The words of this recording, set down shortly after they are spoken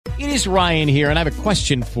It is Ryan here, and I have a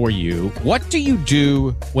question for you. What do you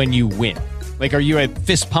do when you win? Like, are you a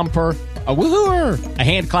fist pumper, a woohooer, a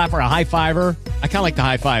hand clapper, a high fiver? I kind of like the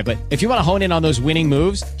high five, but if you want to hone in on those winning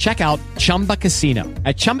moves, check out Chumba Casino.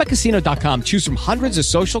 At ChumbaCasino.com, choose from hundreds of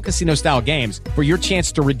social casino-style games for your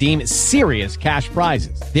chance to redeem serious cash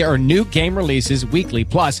prizes. There are new game releases weekly,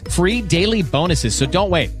 plus free daily bonuses. So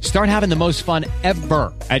don't wait. Start having the most fun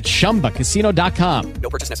ever at ChumbaCasino.com.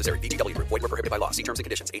 No purchase necessary. VGW. Void where prohibited by law. See terms and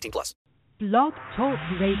conditions. 18 plus. Blog Talk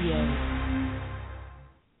Radio.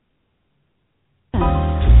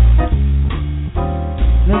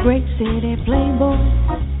 The great city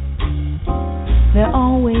playboys, they're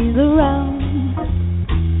always around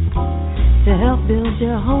to help build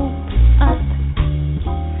your hope up,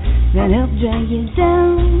 then help drag you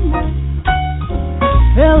down.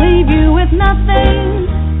 They'll leave you with nothing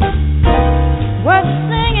worth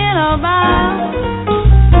singing about.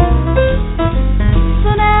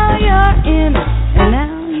 So now you're in it, and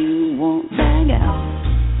now you won't bag out.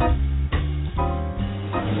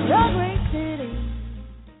 The great city.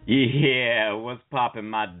 Yeah, what's poppin',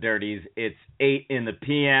 my dirties? It's 8 in the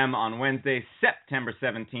p.m. on Wednesday, September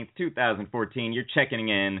 17th, 2014. You're checking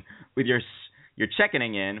in with your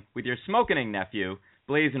smoking nephew,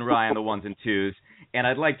 BlazinRy on the ones and twos, and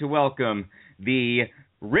I'd like to welcome the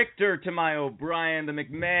Richter to my O'Brien, the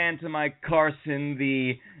McMahon to my Carson,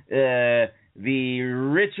 the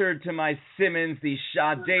Richard to my Simmons, the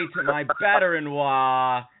Sade to my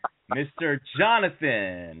Batter-en-Noir, Mr.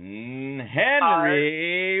 Jonathan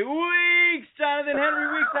Henry Weeks. Jonathan Henry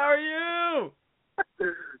Weeks, how are you?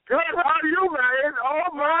 Good, how are you, man?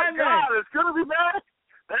 Oh, my God, it's good to be back.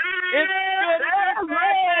 It's good to be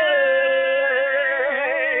back.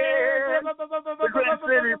 The great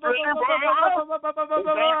city,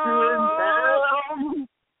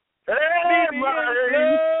 hey,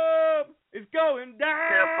 man. It's going down.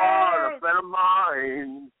 Can't find a better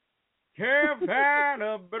mind. Can't find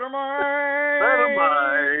a better mind. Better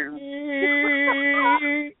mind.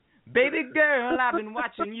 Baby girl, I've been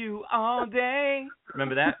watching you all day.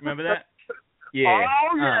 Remember that? Yeah.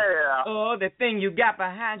 Oh, yeah. Oh, the thing you got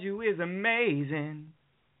behind you is amazing.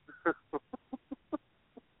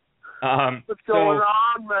 What's going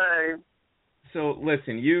on, man? So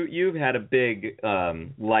listen, you've had a big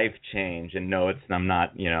life change, and no, I'm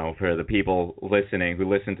not, for the people listening who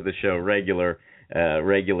listen to the show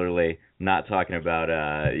regularly, not talking about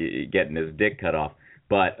getting his dick cut off,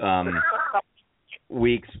 but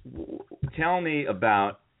Weeks, tell me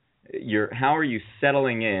about how are you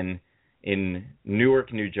settling in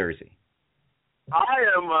Newark, New Jersey? I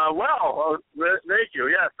am thank you.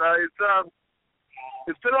 Yes,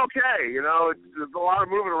 it's been okay. There's a lot of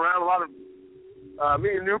moving around, a lot of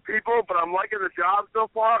meeting new people, but I'm liking the job so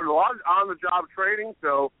far. There's a lot of on-the-job training,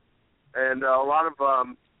 and a lot of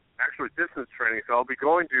actually distance training. So I'll be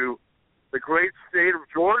going to the great state of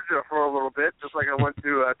Georgia for a little bit, just like I went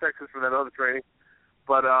to Texas for that other training.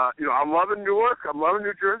 But I'm loving Newark. I'm loving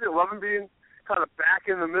New Jersey. I'm loving being kind of back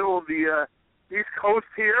in the middle of the East Coast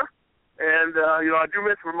here. And I do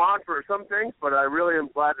miss Vermont for some things, but I really am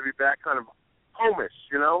glad to be back, kind of homish,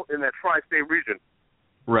 in that tri-state region.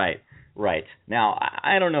 Right. Now,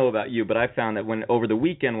 I don't know about you, but I found that over the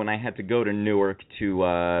weekend when I had to go to Newark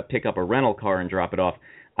to pick up a rental car and drop it off,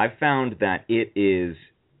 I found that it is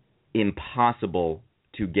impossible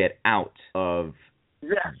to get out of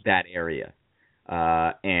that area.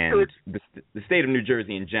 And the state of New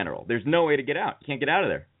Jersey in general. There's no way to get out. You can't get out of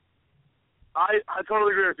there. I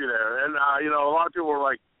totally agree with you there. And, a lot of people are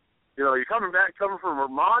like, you're coming from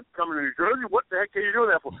Vermont, coming to New Jersey, what the heck are you doing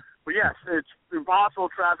that for? But yes, it's impossible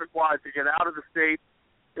traffic-wise to get out of the state.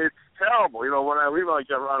 It's terrible. When I leave on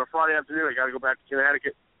a Friday afternoon, I got to go back to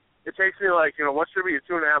Connecticut. It takes me what should be a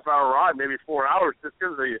 2.5-hour ride, maybe 4 hours, just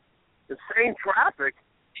because of the insane traffic.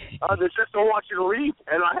 They just don't want you to leave.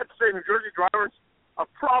 And I have to say, New Jersey drivers are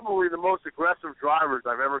probably the most aggressive drivers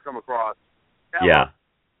I've ever come across. Ever.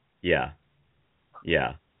 Yeah.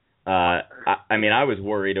 I mean, I was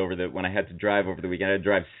worried when I had to drive over the weekend. I had to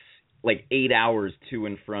drive like 8 hours to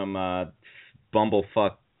and from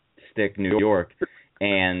bumblefuck stick New York,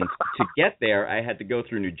 and to get there, I had to go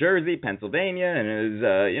through New Jersey, Pennsylvania, and it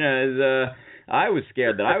was I was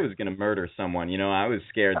scared that I was going to murder someone. I was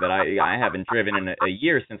scared that I haven't driven in a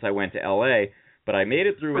year since I went to L.A., but I made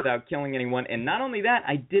it through without killing anyone, and not only that,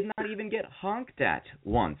 I did not even get honked at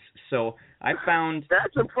once. So I found...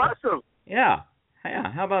 That's impressive. Yeah,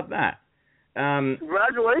 how about that?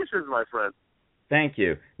 Congratulations, my friend. Thank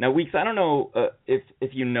you. Now, Weeks, I don't know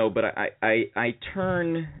if you know, but I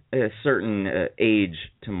turn a certain age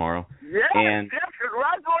tomorrow. Yes,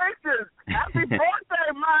 congratulations. Happy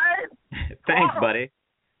birthday, man. Thanks, buddy.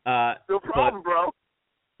 No problem, bro.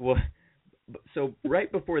 Well, so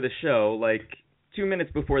right before the show, like 2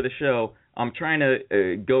 minutes before the show, I'm trying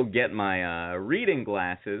to go get my reading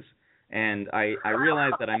glasses, and I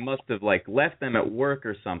realized that I must have like left them at work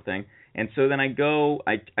or something. And so then I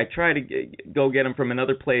try to go get them from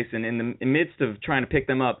another place, and in the midst of trying to pick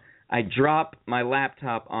them up, I drop my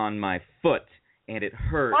laptop on my foot, and it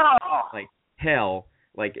hurt like hell.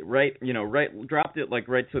 Like dropped it like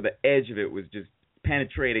right so the edge of it was just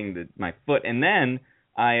penetrating my foot. And then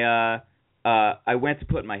I went to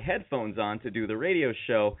put my headphones on to do the radio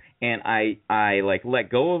show, and I like let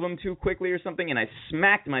go of them too quickly or something, and I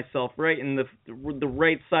smacked myself right in the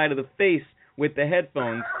right side of the face with the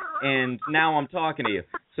headphones, and now I'm talking to you.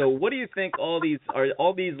 So what do you think are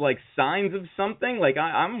all these like signs of something? Like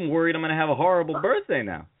I'm worried I'm going to have a horrible birthday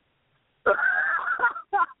now.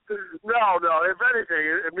 No. If anything,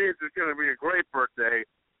 it means it's going to be a great birthday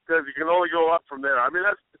because you can only go up from there. I mean,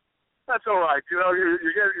 that's all right. You know,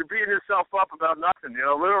 you're beating yourself up about nothing. You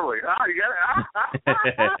know, literally. You get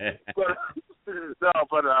it?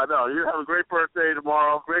 No. You have a great birthday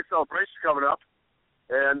tomorrow. Great celebration coming up.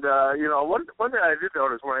 And one thing I did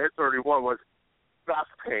notice when I hit 31 was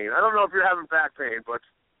back pain. I don't know if you're having back pain, but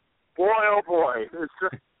boy, oh boy, it's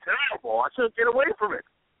just terrible. I shouldn't get away from it.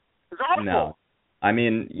 It's awful. No. I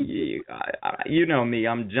mean, you know me,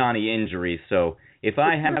 I'm Johnny Injury, so if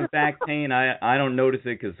I have back pain, I don't notice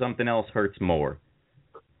it because something else hurts more.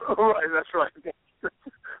 Right, that's right.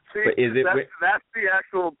 See, that's the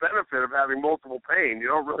actual benefit of having multiple pain. You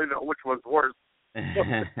don't really know which one's worse.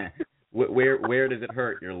 Where does it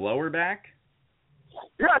hurt? Your lower back?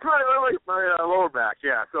 Yeah, it's my lower back,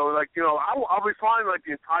 yeah. So, like, I'll be fine, like,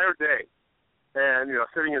 the entire day. And,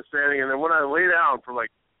 sitting and standing, and then when I lay down for,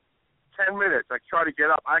 like, 10 minutes, I try to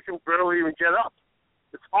get up. I can barely even get up.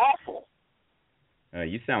 It's awful.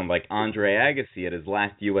 You sound like Andre Agassi at his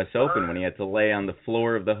last U.S. Open when he had to lay on the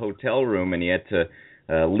floor of the hotel room and he had to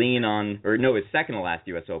his second to last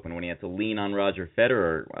U.S. Open when he had to lean on Roger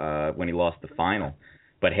Federer when he lost the final.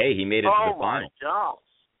 But hey, he made it to the final. Oh my gosh.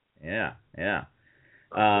 Yeah.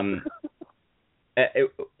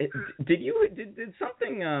 Did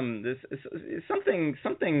something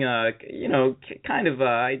kind of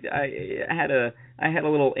I had a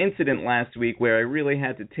little incident last week where I really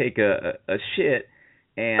had to take a shit,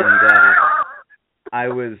 and I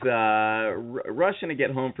was rushing to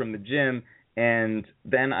get home from the gym, and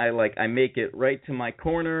then I make it right to my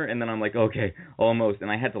corner, and then I'm like, okay, almost,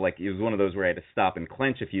 and I had to it was one of those where I had to stop and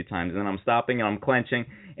clench a few times, and then I'm stopping and I'm clenching,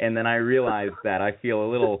 and then I realized that I feel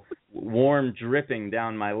a little warm dripping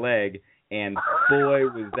down my leg, and boy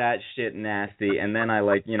was that shit nasty. And then I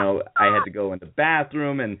had to go in the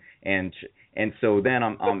bathroom, and so then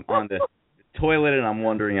I'm on the toilet, and I'm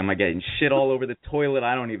wondering, am I getting shit all over the toilet?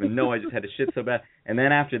 I don't even know. I just had to shit so bad. And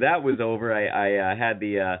then after that was over, I had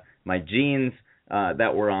my jeans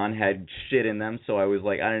that were on had shit in them, so I was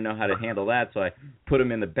like, I didn't know how to handle that, so I put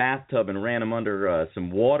them in the bathtub and ran them under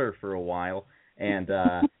some water for a while, and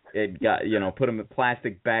it got, put them in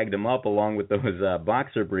plastic, bagged them up along with those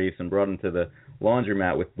boxer briefs, and brought them to the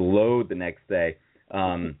laundromat with the load the next day.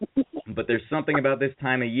 But there's something about this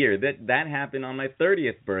time of year that happened on my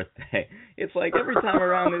 30th birthday. It's like every time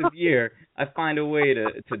around this year, I find a way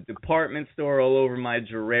to department store all over my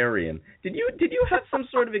geranium. Did you have some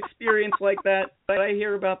sort of experience like that? Did I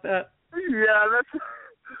hear about that? Yeah, that's.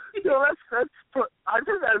 I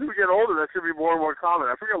think as we get older, that should be more and more common.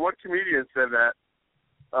 I forget what comedian said that.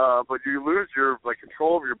 But you lose your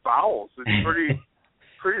control of your bowels. It's pretty.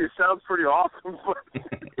 It sounds pretty awesome.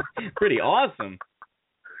 Pretty awesome.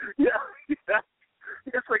 Yeah,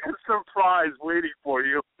 it's like a surprise waiting for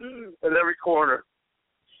you at every corner.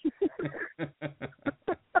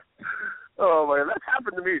 Oh man, that's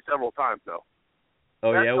happened to me several times though.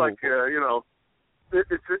 Oh that's yeah. It's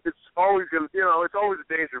always gonna, it's always a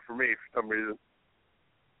danger for me for some reason.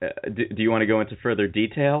 Do you want to go into further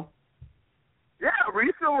detail? Yeah,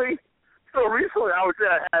 recently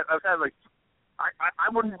I've had I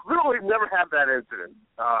would literally never have that incident,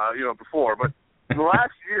 before, but in the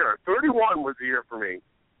last year, 31 was the year for me.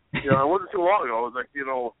 It wasn't too long ago. It was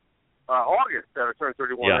August that I turned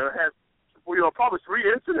 31. Yeah. And I had, probably 3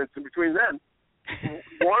 incidents in between then.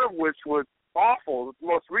 One of which was awful. The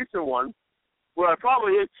most recent one, where I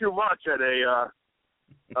probably ate too much at a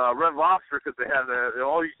Red Lobster because they had the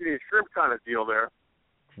all-you-can-eat shrimp kind of deal there.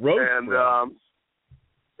 Gross. And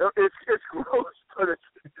it's gross, but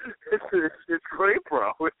it's great,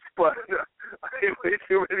 bro. But I ate way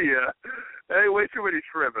too many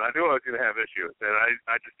shrimp, and I knew I was going to have issues, and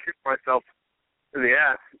I just kicked myself in the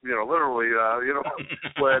ass, literally,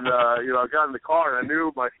 when I got in the car and I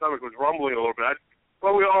knew my stomach was rumbling a little bit.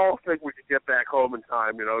 but we all think we could get back home in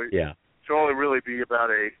time. Yeah. It should only really be about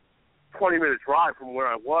a 20-minute drive from where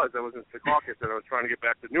I was. I was in Secaucus, and I was trying to get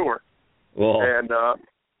back to Newark. Well. And of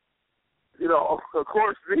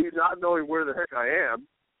course, me not knowing where the heck I am,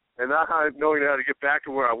 and not knowing how to get back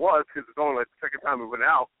to where I was, because it's only like the second time I went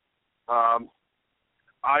out,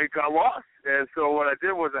 I got lost. And so what I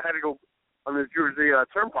did was I had to go on the Jersey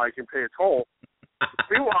Turnpike and pay a toll.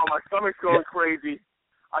 Meanwhile, my stomach's going crazy.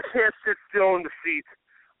 I can't sit still in the seat.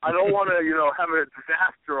 I don't want to, have a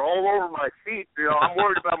disaster all over my seat. I'm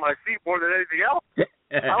worried about my seat more than anything else. I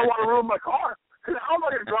don't want to ruin my car. Because how am I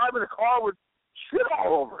going to drive in a car with shit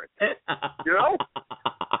all over it?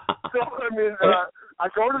 So I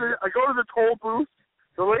go to the toll booth.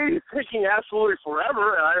 The lady's taking absolutely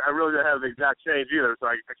forever, and I really don't have the exact change either, so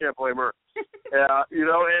I can't blame her.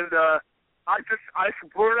 And I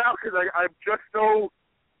blurt out because I'm just so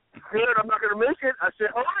scared I'm not going to make it. I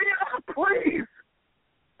said, hurry up, please.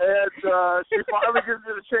 And she finally gives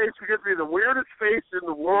me the change. She gives me the weirdest face in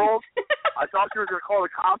the world. I thought she was going to call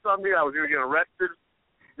the cops on me. I was going to get arrested.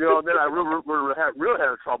 And then I really had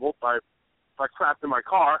trouble by crashing my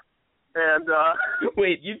car. And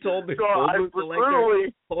wait, you told the toll booth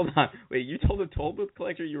collector? Hold on. Wait, you told the toll booth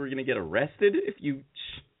collector you were going to get arrested if you?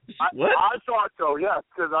 What? I thought so, yes,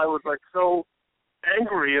 because I was so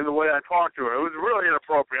angry in the way I talked to her. It was really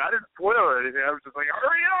inappropriate. I didn't swear or anything. I was just like,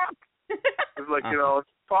 hurry up! It was like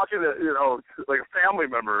talking to like a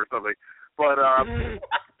family member or something. But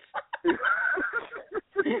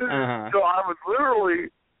so I was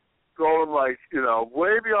literally going way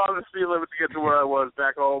beyond the speed limit to get to where I was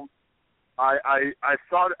back home. I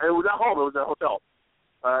thought it was at home. It was at a hotel,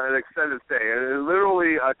 an extended stay, and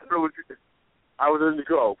literally I thought I was in to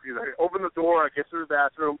go. I opened the door. I get to the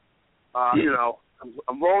bathroom.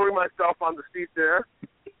 I'm lowering myself on the seat there,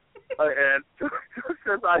 and just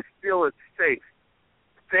as I feel it's safe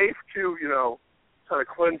to kind of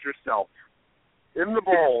cleanse yourself in the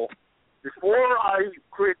bowl before I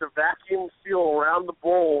create the vacuum seal around the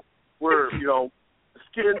bowl where the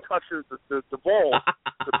skin touches the bowl,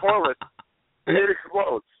 the toilet. It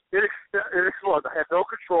explodes. It explodes. I had no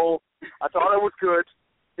control. I thought I was good.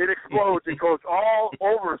 It explodes. It goes all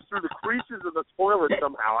over through the creases of the toilet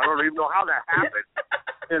somehow. I don't even know how that happened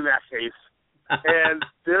in that case. And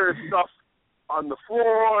there is stuff on the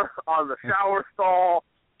floor, on the shower stall,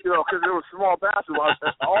 because there was a small bathroom.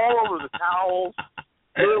 All over the towels.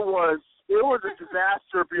 It was a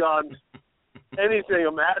disaster beyond anything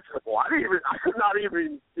imaginable. I could not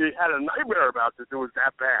even had a nightmare about this. It was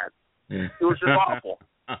that bad. It was just awful.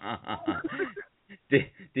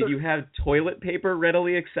 Did you have toilet paper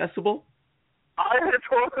readily accessible? I had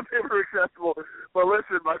toilet paper accessible, but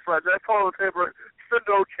listen, my friend, that toilet paper stood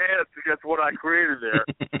no chance against what I created there.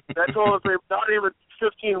 That toilet paper, not even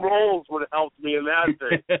 15 rolls would have helped me in that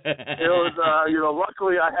thing. It was,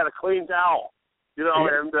 luckily I had a clean towel,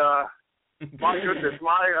 and my goodness,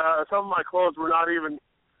 some of my clothes were not even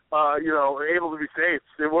able to be saved.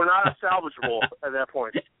 They were not salvageable at that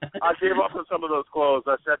point. I gave up on some of those clothes.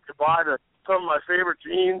 I said goodbye to some of my favorite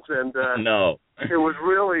jeans, and no, it was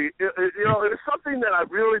really, it was something that I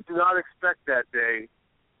really did not expect that day,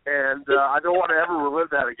 and I don't want to ever relive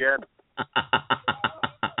that again.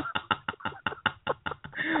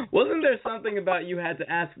 Wasn't there something about you had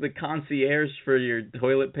to ask the concierge for your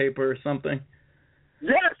toilet paper or something?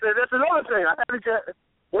 Yes, and that's another thing. I had to get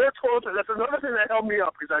more toilet paper. That's another thing that held me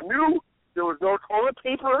up, because I knew there was no toilet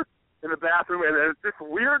paper in the bathroom, and it's this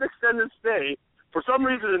weird extended stay. For some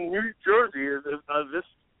reason in New Jersey, this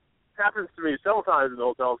happens to me several times in the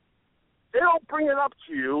hotels, they don't bring it up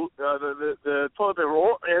to you, the toilet paper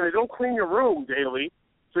roll, and they don't clean your room daily,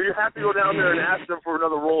 so you have to go down there and ask them for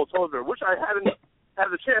another roll of toilet paper, which I hadn't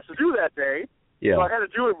had the chance to do that day. Yeah. So I had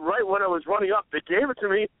to do it right when I was running up. They gave it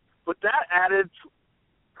to me, but that added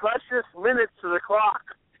precious minutes to the clock.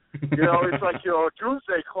 It's like, a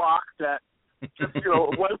doomsday clock that just,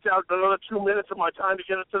 wiped out another 2 minutes of my time to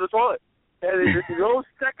get it to the toilet. And those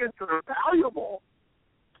seconds are valuable,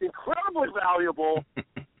 incredibly valuable,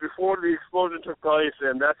 before the explosion took place,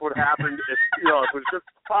 and that's what happened. It was just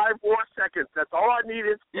 5 more seconds. That's all I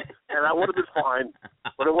needed, and I would have been fine,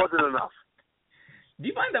 but it wasn't enough. Do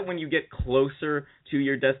you find that when you get closer to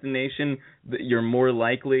your destination, that you're more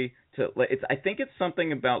likely to? I think it's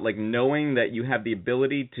something about knowing that you have the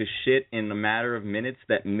ability to shit in a matter of minutes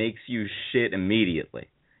that makes you shit immediately.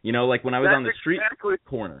 Like when I was on the street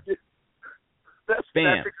corner. That's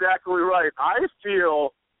exactly right. I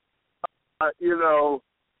feel,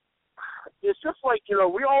 it's just like,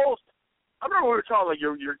 we all, I remember we were talking,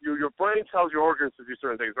 your brain tells your organs to do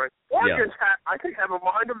certain things, right? Organs, I think, have a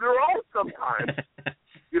mind of their own sometimes.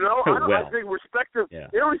 You know, Well, I think irrespective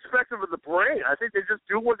of the brain, I think they just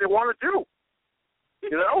do what they want to do.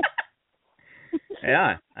 You know?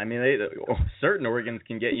 Yeah, I mean, certain organs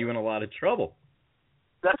can get you in a lot of trouble.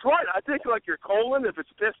 That's right. I think like your colon, if it's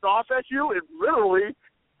pissed off at you, it literally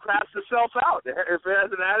craps itself out. If it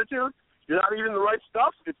has an attitude, you're not eating the right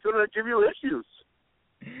stuff, it's going to give you issues.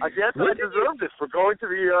 I guess I deserved it for going to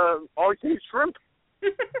the all-you-can-eat shrimp.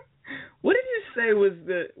 What did you say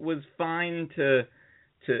was fine to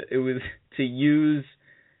use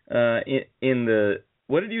in the?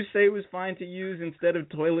 What did you say was fine to use instead of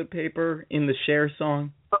toilet paper in the Cher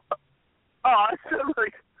song? I said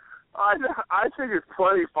I think it's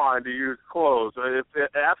plenty fine to use clothes if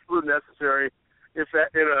absolutely necessary. If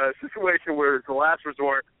in a situation where it's a last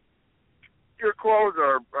resort, your clothes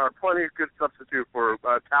are plenty good substitute for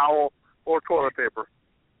a towel or toilet paper.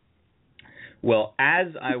 Well, as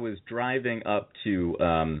I was driving up to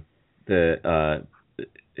the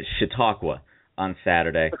Chautauqua on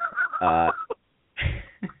Saturday,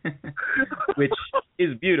 which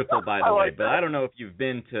is beautiful, by the way, but I don't know if you've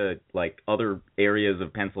been to like other areas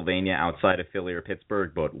of Pennsylvania outside of Philly or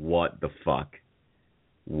Pittsburgh, but what the fuck?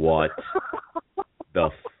 What the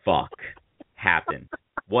fuck happened?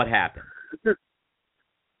 What happened?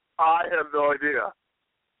 I have no idea.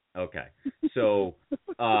 Okay. So,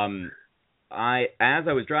 as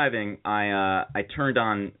I was driving, I turned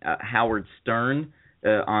on Howard Stern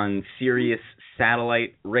on Sirius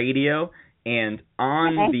satellite radio, and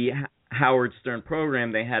on the Howard Stern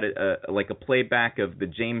program, they had a playback of this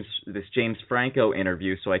James Franco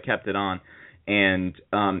interview, so I kept it on, and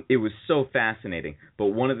it was so fascinating. But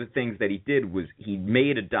one of the things that he did was he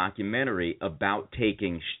made a documentary about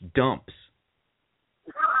taking dumps.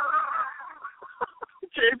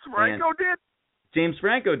 James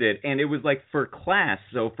Franco did, and it was like for class.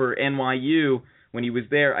 So for NYU, when he was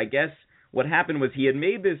there, I guess what happened was he had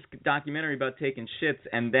made this documentary about taking shits,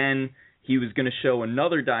 and then he was going to show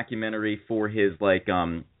another documentary for his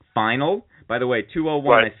final. By the way, 201,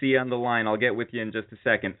 right. I see you on the line. I'll get with you in just a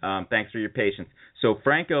second. Thanks for your patience. So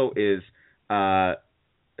Franco is trying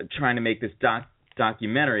to make this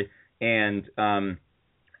documentary, and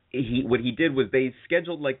what he did was they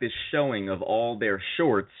scheduled like this showing of all their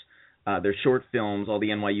short films, all the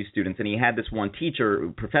NYU students, and he had this one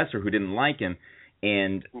professor who didn't like him,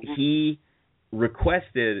 and he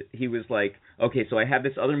was like, okay, so I have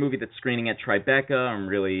this other movie that's screening at Tribeca. I'm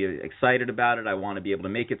really excited about it. I want to be able to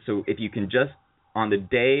make it. So if you can just, on the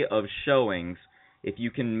day of showings, if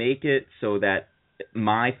you can make it so that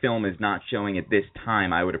my film is not showing at this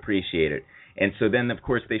time, I would appreciate it. And so then, of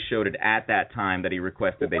course, they showed it at that time that he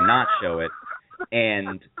requested they not show it.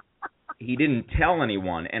 And he didn't tell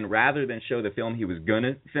anyone. And rather than show the film he was going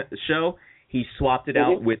to show, he swapped it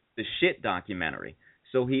out with the shit documentary.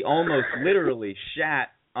 So he almost literally shat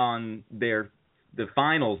on the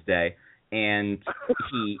finals day. And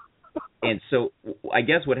so I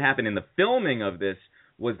guess what happened in the filming of this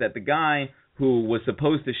was that the guy who was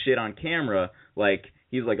supposed to shit on camera, like,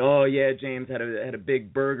 he's like, oh, yeah, James had a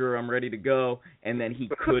big burger, I'm ready to go, and then he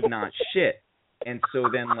could not shit. And so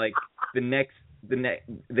then, like,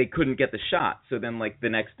 they couldn't get the shot. So then, like,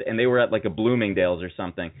 and they were at, like, a Bloomingdale's or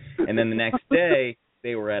something. And then the next day,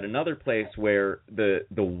 they were at another place where the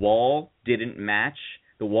wall didn't match.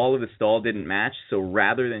 The wall of the stall didn't match. So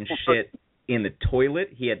rather than shit in the toilet,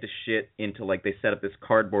 he had to shit into, like, they set up this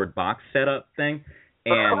cardboard box setup thing.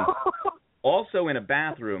 And also in a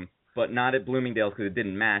bathroom, but not at Bloomingdale's because it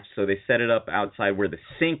didn't match. So they set it up outside where the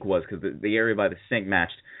sink was because the area by the sink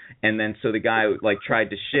matched. And then so the guy, like, tried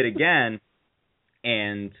to shit again,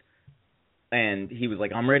 and he was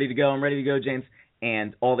like, I'm ready to go, James.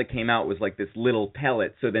 And all that came out was, like, this little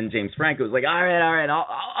pellet. So then James Franco was like, all right,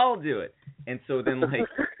 I'll do it. And so then, like,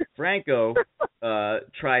 Franco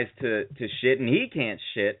tries to shit, and he can't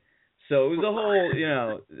shit. So it was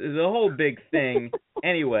a whole big thing.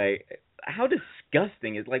 Anyway, how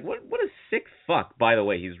disgusting is, like, what a sick fuck. By the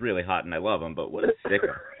way, he's really hot and I love him, but what a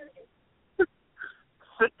sicko.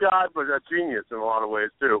 Sick guy, but a genius in a lot of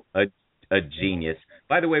ways, too. A genius.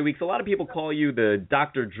 By the way, Weeks, a lot of people call you the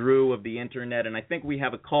Dr. Drew of the internet, and I think we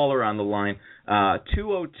have a caller on the line.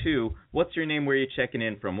 202, what's your name? Where are you checking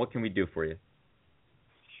in from? What can we do for you?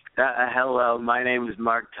 Hello, my name is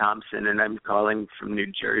Mark Thompson, and I'm calling from New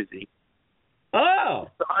Jersey. Oh!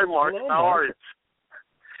 Hi, Mark. Hello, How are you?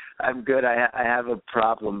 I'm good. I have a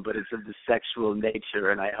problem, but it's of the sexual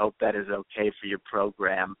nature, and I hope that is okay for your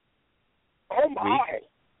program. Oh, my. Weeks?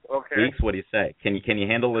 Okay. Weeks, what do you say? Can you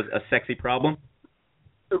handle a sexy problem?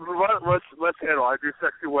 Let's handle it. I do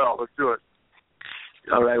sexy well. Let's do it.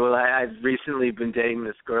 All right. Well, I've recently been dating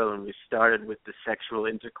this girl, and we started with the sexual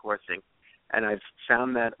intercoursing. and I've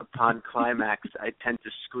found that upon climax, I tend to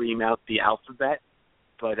scream out the alphabet,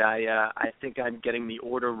 but I think I'm getting the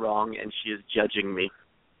order wrong, and she is judging me.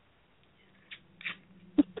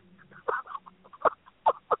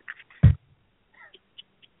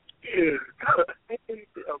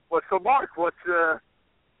 So, Mark, what's the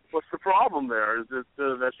problem there? Is it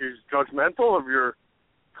that she's judgmental of your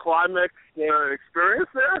climax experience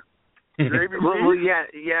there? Well, yeah.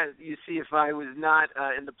 You see, if I was not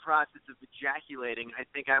in the process of ejaculating, I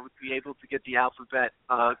think I would be able to get the alphabet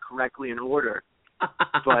correctly in order.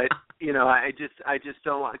 But I just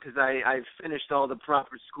don't want, because I've finished all the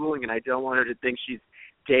proper schooling, and I don't want her to think she's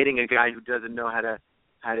dating a guy who doesn't know how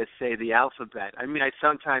to say the alphabet. I mean, I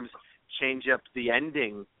sometimes change up the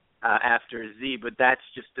ending after Z, but that's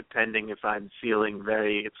just depending if I'm feeling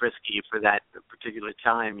very frisky for that particular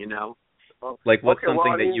time, Like, what's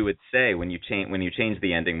something that you would say when you change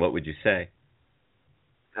the ending? What would you say?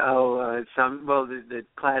 The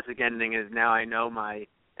classic ending is, now I know my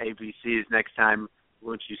ABCs. Next time,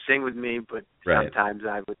 won't you sing with me? But sometimes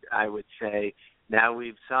I would say, now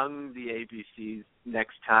we've sung the ABCs.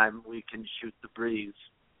 Next time we can shoot the breeze.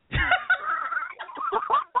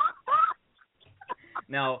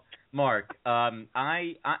 Now, Mark,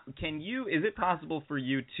 is it possible for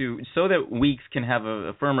you to, so that Weeks can have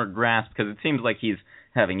a firmer grasp, because it seems like he's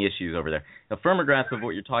having issues over there, a firmer grasp of what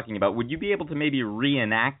you're talking about, would you be able to maybe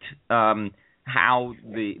reenact how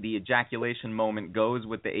the ejaculation moment goes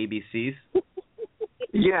with the ABCs?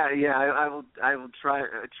 Yeah, I will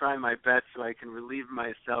try my best so I can relieve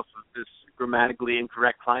myself of this grammatically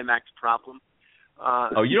incorrect climax problem.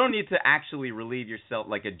 You don't need to actually relieve yourself,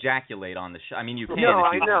 like ejaculate on the show. I mean, you can. No,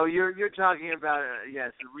 I know. You're talking about,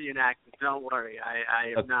 yes, a reenactment. Don't worry.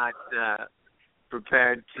 I am not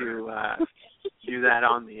prepared to do that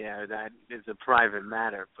on the air. That is a private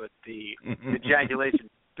matter. But the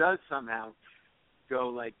ejaculation does somehow go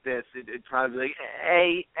like this. It probably like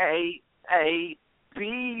A,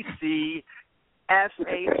 B, C, F,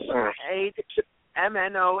 H, M,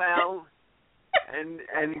 N, O, L. And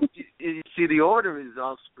you see, the order is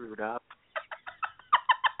all screwed up.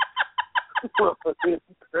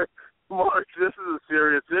 Mark, this is a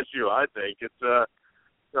serious issue. I think it's.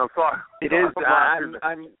 I'm sorry. It is.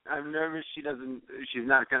 I'm nervous. She's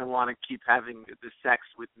not going to want to keep having the sex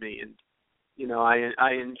with me, and I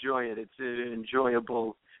enjoy it. It's an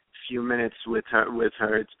enjoyable few minutes with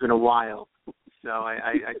her. It's been a while, so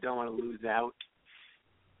I don't want to lose out.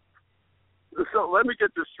 So let me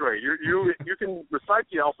get this straight. You can recite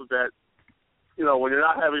the alphabet, when you're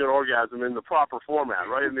not having an orgasm in the proper format,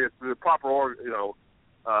 right? In the proper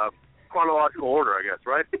chronological order, I guess,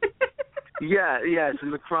 right? Yes,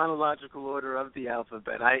 in the chronological order of the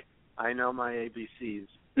alphabet. I know my ABCs.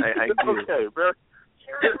 I do. Okay,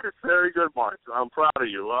 very good, Mark. I'm proud of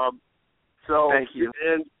you. Thank you.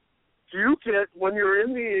 And do you get, when you're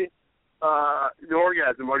in the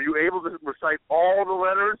orgasm, are you able to recite all the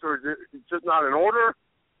letters, or is it just not in order?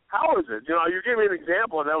 How is it? You gave me an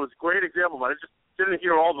example, and that was a great example, but I just didn't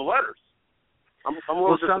hear all the letters. I'm a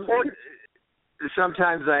little disappointed.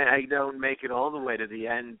 Sometimes I don't make it all the way to the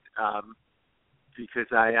end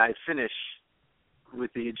because I finish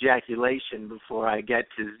with the ejaculation before I get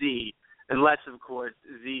to Z, unless, of course,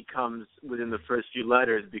 Z comes within the first few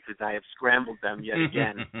letters because I have scrambled them yet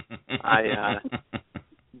again.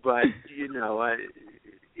 But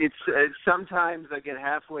it's sometimes I get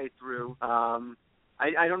halfway through.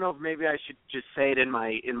 I don't know if maybe I should just say it in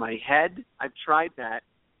my head. I've tried that,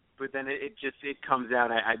 but then it comes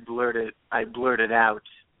out. I blurt it out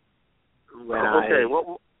when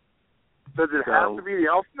Well, does it have to be the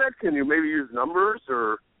alphabet? Can you maybe use numbers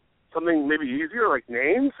or something maybe easier, like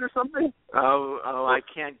names or something? I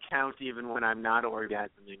can't count even when I'm not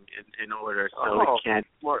orgasming in order, so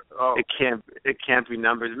it can't be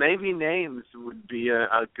numbers. Maybe names would be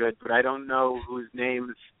a good, but I don't know whose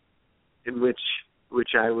names in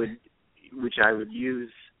which I would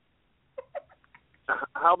use.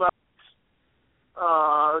 How about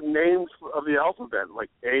names of the alphabet, like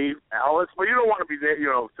A, Alice? Well, you don't want to be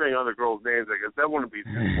saying other girls' names, I guess. That wouldn't be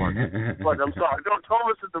too fun. But I'm sorry. Don't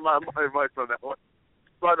listen to my advice on that one.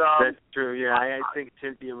 But that's true, yeah. I think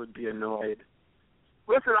Cynthia would be annoyed.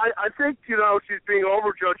 Listen, I think, she's being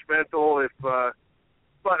over-judgmental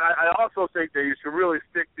but I also think that you should really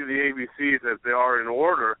stick to the ABCs as they are in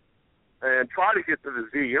order and try to get to the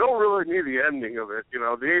Z. You don't really need the ending of it. The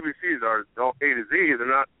ABCs are A to Z. They're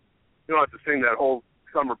not, you don't have to sing that whole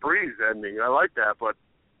Summer Breeze ending. I like that, but...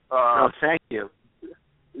 thank you.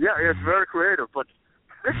 Yeah, it's very creative, but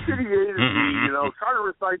stick to the A to Z, try to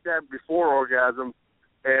recite that before orgasm,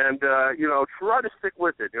 and, try to stick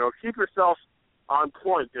with it. Keep yourself on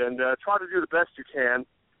point, and try to do the best you can.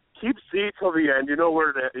 Keep C till the end. You know where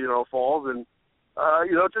it falls, and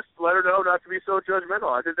just let her know not to be so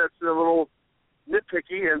judgmental. I think that's a little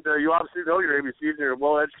nitpicky, and you obviously know your ABCs and you're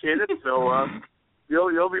well educated, so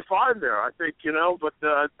you'll be fine there, I think. But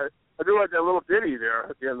I do like that little ditty there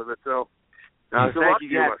at the end of it. So thank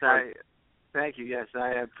you. Yes, I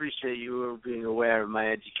appreciate you being aware of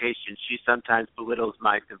my education. She sometimes belittles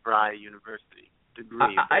my DeVry University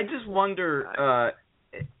degree. I just wonder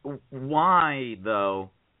why, though,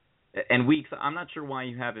 and Weeks, I'm not sure why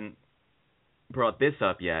you haven't brought this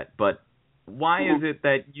up yet, but why is it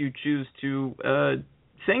that you choose to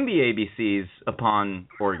sing the ABCs upon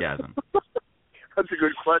orgasm? That's a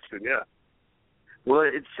good question, yeah. Well,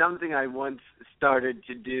 it's something I once started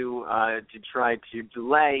to do to try to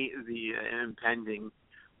delay the impending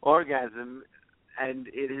orgasm, and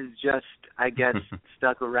it has just, I guess,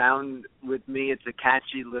 stuck around with me. It's a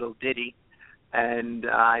catchy little ditty, and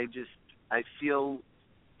I feel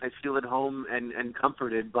at home and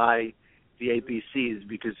comforted by the ABCs,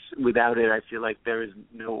 because without it, I feel like there is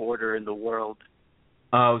no order in the world.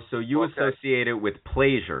 Oh, so you associate it with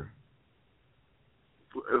pleasure.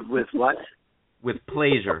 With what? with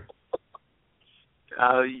pleasure.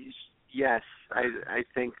 Yes, I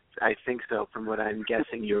think so. From what I'm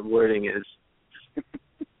guessing, your wording is.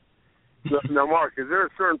 Now, Mark, is there a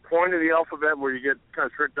certain point in the alphabet where you get kind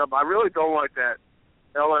of tricked up? I really don't like that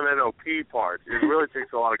LMNOP part. It really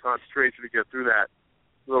takes a lot of concentration to get through that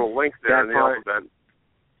little link there in the alphabet.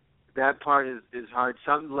 That part is hard.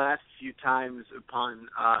 Some last few times upon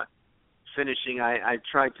finishing, I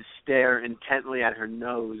tried to stare intently at her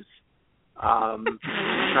nose,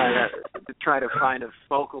 try to find a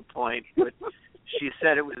focal point, but she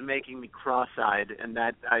said it was making me cross-eyed, and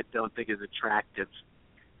that I don't think is attractive.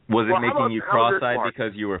 Was it making you cross-eyed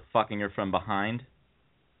because you were fucking her from behind?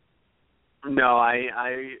 No,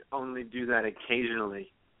 I only do that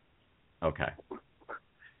occasionally. Okay.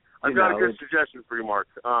 I've got a good suggestion for you, Mark.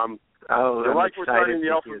 I'm like reciting the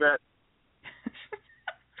alphabet.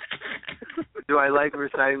 Do I like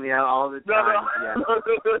reciting the all the time? No.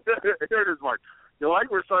 Here it is, Mark. You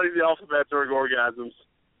like reciting the alphabet during orgasms,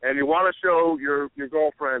 and you want to show your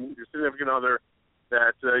girlfriend, your significant other,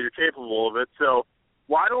 that you're capable of it. So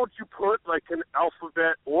why don't you put like an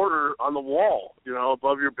alphabet order on the wall,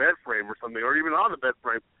 above your bed frame or something, or even on the bed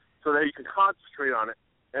frame, so that you can concentrate on it.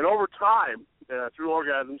 And over time, through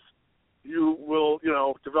orgasms, you will,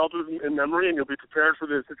 develop it in memory, and you'll be prepared for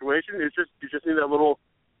the situation. You just need that little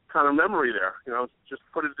kind of memory there. Just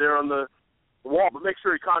put it there on the wall, but make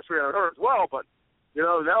sure you concentrate on her as well. But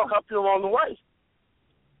that'll help you along the way.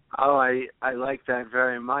 Oh, I like that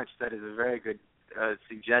very much. That is a very good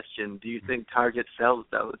suggestion. Do you think Target sells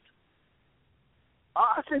those?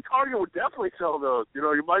 I think Target would definitely sell those.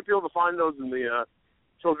 You might be able to find those in the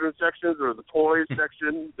children's sections or the toys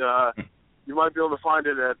section. You might be able to find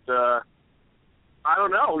it at, I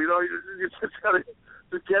don't know. You just got to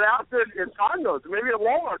get out there and find those. Maybe at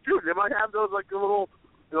Walmart, too. They might have those, like the little,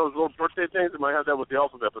 those little birthday things. They might have that with the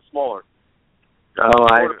alphabet, but smaller. Oh,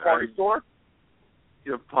 or the party store.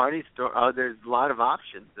 Your party store. Oh, there's a lot of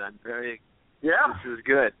options. I'm very. Yeah. This is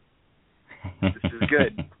good. This is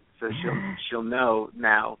good. So she'll know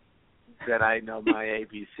now that I know my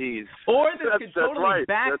ABCs. Or this could totally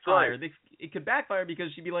backfire. Right. It could backfire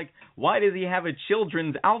because she'd be like, why does he have a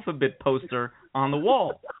children's alphabet poster on the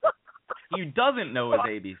wall? He doesn't know his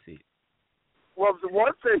ABCs. Well, the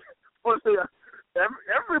one thing,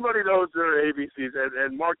 everybody knows their ABCs,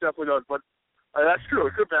 and Mark definitely knows, but that's true.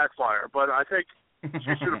 It could backfire. But I think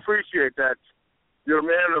she should appreciate that you're a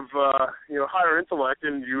man of higher intellect,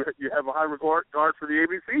 and you have a high regard for the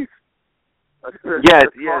ABCs. Yes.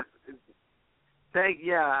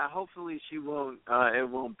 Hopefully she won't. It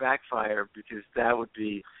won't backfire, because that would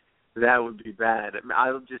be bad.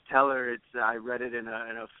 I'll just tell her it's. I read it in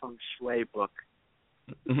a feng shui book.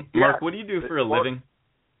 Mark, what do you do for a living?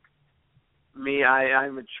 Me,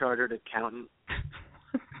 I'm a chartered accountant.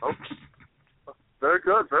 Oh, very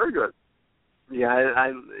good, very good.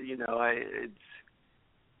 Yeah,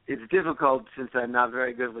 it's difficult since I'm not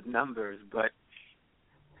very good with numbers, but.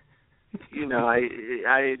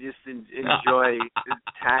 I just enjoy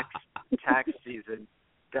tax season,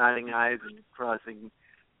 dotting I's and crossing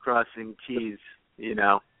T's.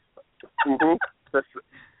 Mm-hmm.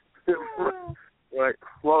 Right.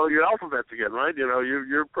 Well, your alphabets again, right?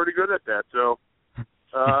 You're pretty good at that. So,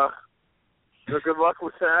 good luck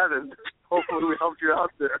with that, and hopefully we helped you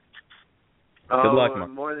out there. Good luck, Mark.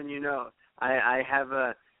 More than you know. I have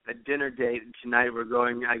a dinner date tonight.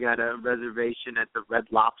 I got a reservation at the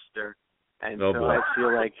Red Lobster, and boy. I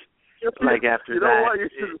feel like after that.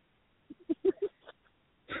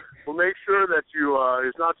 We'll make sure that you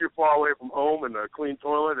it's not too far away from home and a clean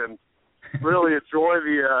toilet, and really enjoy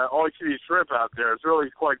the all-you-can-eat shrimp out there. It's really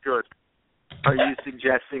quite good. Are you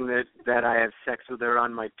suggesting that I have sex with her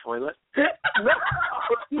on my toilet?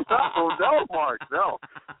 No, Mark, no.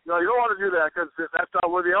 No, you don't want to do that because that's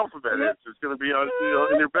not where the alphabet is. It's going to be in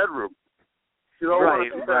your bedroom. You don't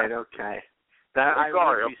want to do that. Right, okay. I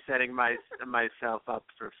would be setting myself up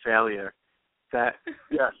for failure. That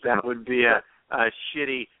would be a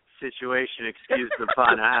shitty situation. Excuse the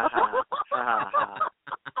pun.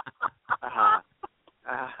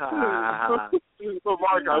 So,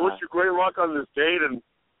 Mark, I wish you great luck on this date and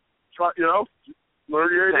try, learn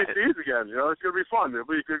your ABCs again. It's going to be fun. It'll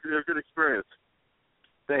be a good experience.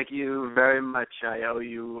 Thank you very much. I owe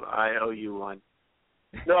you one.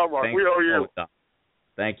 No, Mark, we owe you.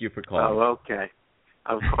 Thank you for calling. Oh, okay.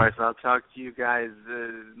 Of course, I'll talk to you guys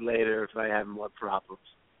later if I have more problems.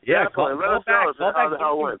 Yeah, call back. How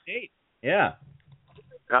it went. Yeah.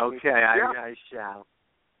 Okay, I shall.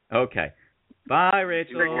 Okay. Bye,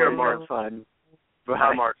 Rachel. Take care, Mark. Fun.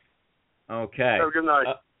 Bye, Mark. Okay. Have a good night.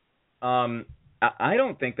 I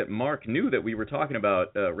don't think that Mark knew that we were talking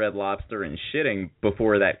about Red Lobster and shitting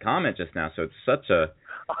before that comment just now. So it's such a,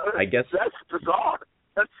 I guess that's bizarre.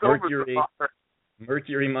 That's so bizarre.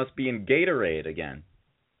 Mercury must be in Gatorade again.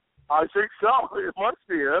 I think so. It must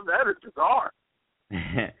be. That is bizarre.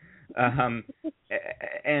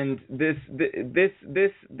 And this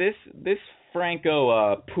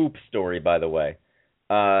Franco poop story, by the way.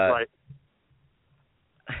 Right.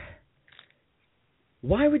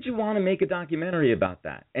 Why would you want to make a documentary about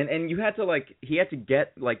that? And you had to he had to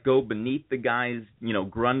go beneath the guy's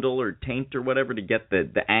grundle or taint or whatever to get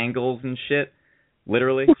the angles and shit.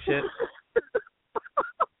 Literally shit.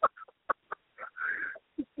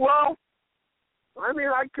 Well, I mean,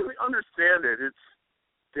 I can understand it. It's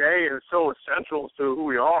gay and it's so essential to who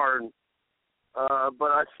we are, and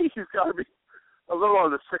but I think you've got to be a little on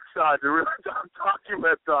the sick side to really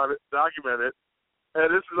document it. And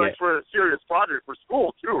this is for a serious project for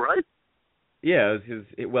school too, right? Yeah,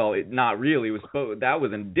 not really. It was that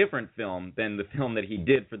was a different film than the film that he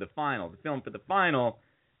did for the final. The film for the final,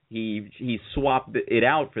 he swapped it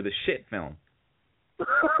out for the shit film.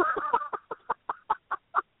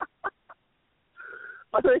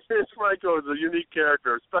 I think Franco is a unique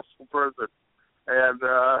character, a special person, and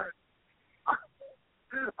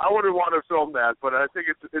I wouldn't want to film that, but I think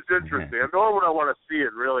it's interesting. Nor would I want to see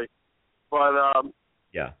it really, but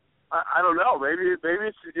yeah, I don't know. Maybe it's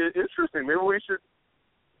interesting. Maybe we should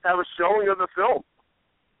have a showing of the film.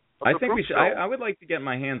 I think we should. I would like to get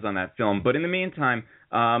my hands on that film, but in the meantime,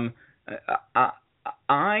 I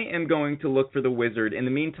am going to look for the Wizard. In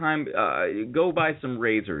the meantime, go buy some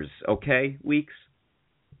razors, okay, Weeks?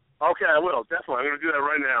 Okay, I will, definitely. I'm going to do that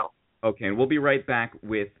right now. Okay, and we'll be right back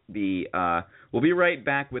with the Hot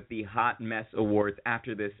Mess Awards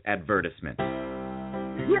after this advertisement.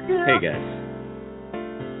 Hey guys.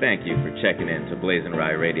 Thank you for checking in to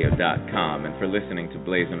BlazinRyRadio.com and for listening to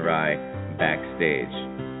BlazinRy Backstage.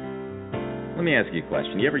 Let me ask you a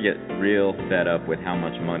question. You ever get real fed up with how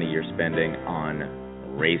much money you're spending on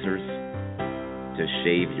razors to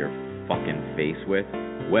shave your fucking face with?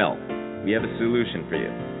 Well, we have a solution for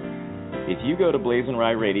you. If you go to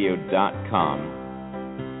BlazinRyRadio.com,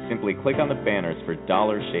 simply click on the banners for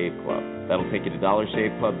Dollar Shave Club. That'll take you to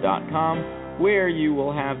DollarShaveClub.com, where you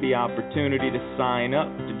will have the opportunity to sign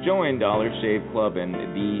up to join Dollar Shave Club, and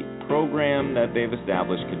the program that they've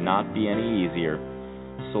established could not be any easier.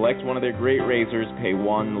 Select one of their great razors, pay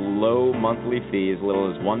one low monthly fee, as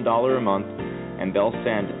little as $1 a month, and they'll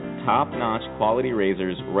send top-notch quality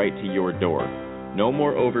razors right to your door. No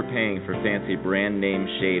more overpaying for fancy brand-name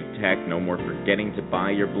shave tech, no more forgetting to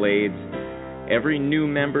buy your blades. Every new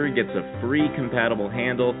member gets a free compatible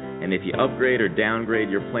handle, and if you upgrade or downgrade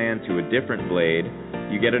your plan to a different blade,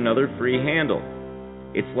 you get another free handle.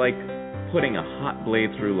 It's like putting a hot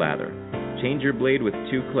blade through lather. Change your blade with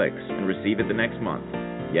 2 clicks and receive it the next month.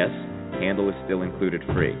 Yes, handle is still included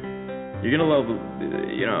free. You're going to love,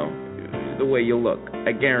 the way you look.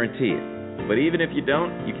 I guarantee it. But even if you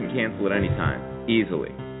don't, you can cancel at any time. Easily.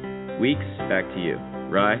 Weeks, back to you.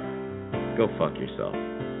 Rye, go fuck yourself.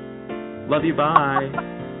 Love you, bye.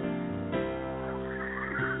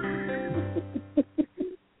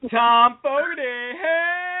 Thom Fogarty,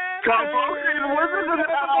 hey! Thom Fogarty, the Wizard of the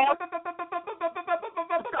House!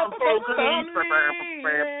 Thom Fogarty!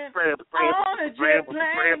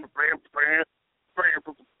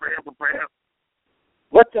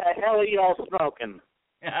 What the hell are y'all smoking?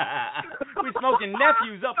 We're smoking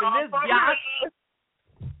nephews up in this yacht.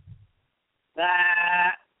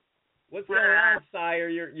 What's going on, sire?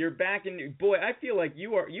 You're back in. Boy, I feel like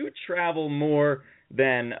you travel more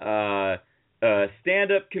than a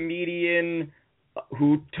stand-up comedian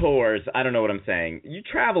who tours. I don't know what I'm saying. You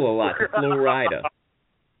travel a lot to Florida.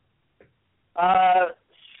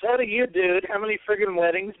 So do you, dude. How many friggin'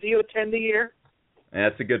 weddings do you attend a year?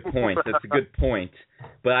 That's a good point.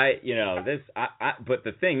 But but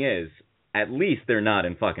the thing is, at least they're not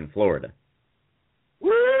in fucking Florida.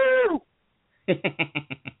 Woo!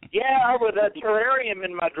 Yeah, with a terrarium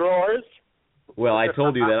in my drawers. Well, I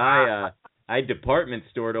told you that I department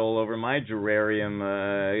stored all over my terrarium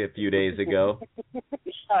a few days ago.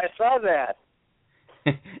 I saw that.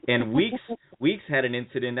 And Weeks had an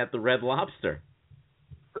incident at the Red Lobster.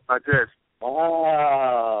 I did.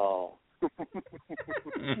 Oh.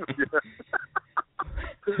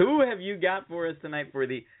 Who have you got for us tonight for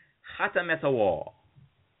the Hata Mesa Wall?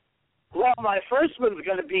 Well, my first one's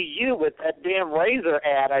going to be you with that damn razor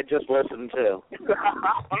ad I just listened to.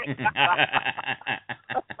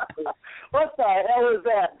 What the hell is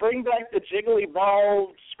that? Bring back the jiggly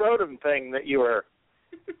ball scrotum thing that you were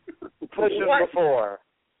pushing before.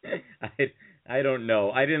 I don't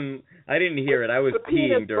know. I didn't hear it. I was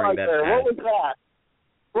peeing during that ad. What was that?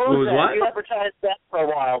 What was that? What? You advertised that for a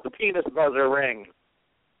while, the penis buzzer ring.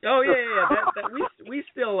 Oh yeah. We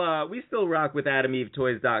still rock with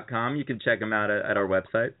AdamEveToys.com. You can check them out at our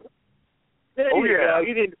website. There you go.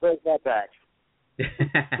 You need to bring that back.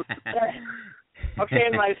 Okay,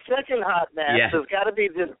 and my second hot mess has got to be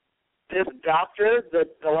this doctor,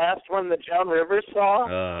 the last one that Joan Rivers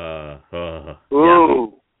saw.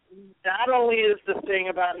 Ooh. Not only is the thing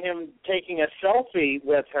about him taking a selfie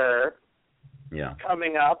with her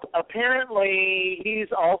coming up, apparently he's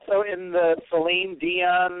also in the Celine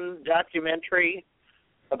Dion documentary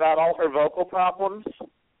about all her vocal problems.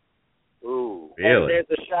 Ooh. Really? And there's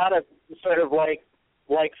a shot of sort of like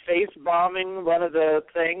face bombing one of the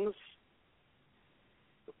things.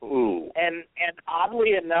 Ooh. And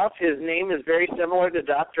oddly enough, his name is very similar to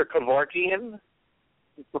Dr. Kevorkian.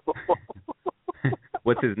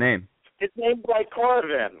 What's his name? His name's like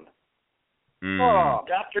Corvin. Oh,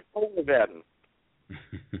 Dr. Corvin.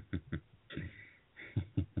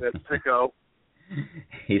 That's sicko.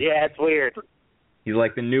 Yeah, it's weird. He's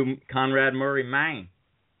like the new Conrad Murray man.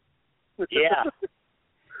 Yeah.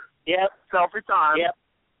 Yep. Selfie time. Yep.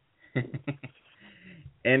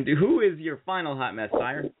 And who is your final hot mess,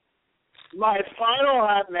 sire? My final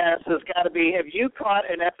hot mess has got to be, have you caught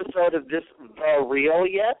an episode of this The Real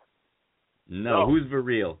yet? No. Who's the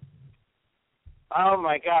Real? Oh,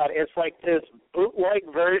 my God. It's like this bootleg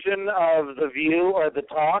version of The View or The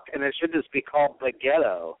Talk, and it should just be called The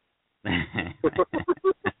Ghetto. I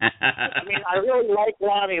mean, I really like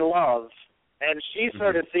Lonnie Love, and she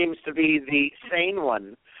sort of seems to be the sane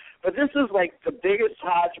one. But this is like the biggest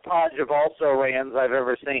hodgepodge of also-rans I've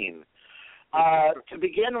ever seen. To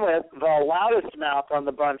begin with, the loudest mouth on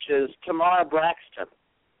the bunch is Tamara Braxton.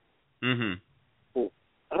 Mm-hmm. Who,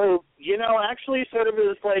 actually sort of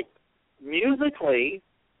is like musically,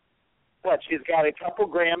 she's got a couple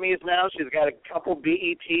Grammys now. She's got a couple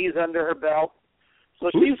BETs under her belt. So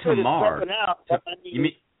Who's she's sort Tamar? of stepping out. But You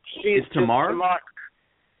mean she's Tamar?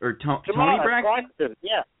 Or Tony Tamara Braxton?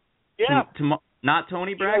 Yeah. Yeah. Not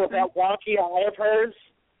Tony Braxton? With that wonky eye of hers.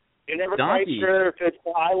 You're never quite sure if it's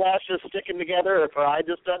the eyelashes sticking together or if her eye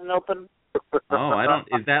just doesn't open.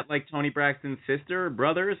 Is that like Tony Braxton's sister or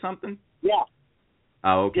brother or something? Yeah.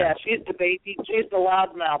 Oh, okay. Yeah, she's the baby. She's the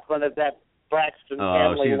loudmouth one of that Braxton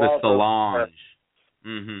family. Oh, she's the Solange.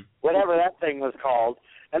 Mm-hmm. Whatever that thing was called.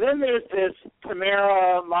 And then there's this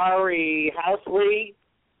Tamara Mowry Housley,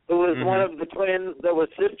 who was one of the twins that was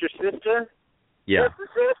sister. Yeah.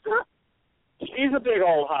 Sister. She's a big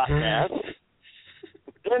old hot mess.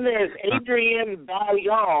 Then there's Adrienne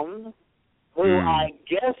Baillon, who I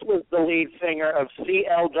guess was the lead singer of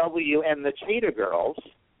CLW and the Cheetah Girls.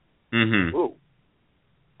 Mm-hmm. Ooh.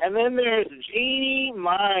 And then there's Jeannie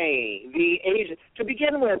Mai, the Asian. To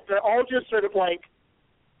begin with, they're all just sort of like,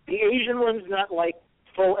 the Asian one's not like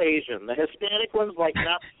full Asian. The Hispanic one's like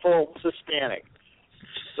not full Hispanic.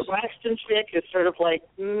 The Braxton chick is sort of like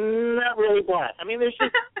not really black. I mean,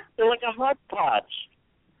 they're like a hodgepodge.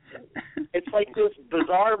 It's like this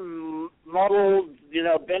bizarre, muddled,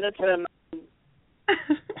 Benetton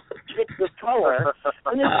chick of color.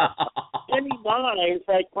 And then Jenny Mai is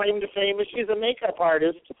like claim to fame as she's a makeup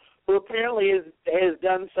artist who apparently has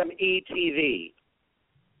done some ETV.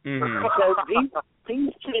 Mm-hmm. So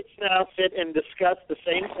these chicks now sit and discuss the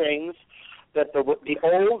same things that the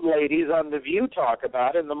old ladies on The View talk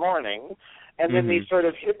about in the morning, and then these sort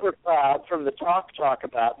of hipper crowd from the talk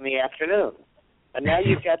about in the afternoon. And now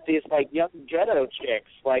you've got these, like, young ghetto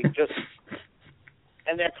chicks, like, just,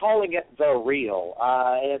 and they're calling it The Real.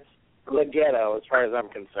 It's The Ghetto, as far as I'm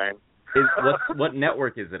concerned. What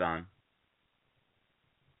network is it on?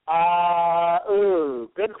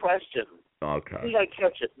 Good question. Okay. I think I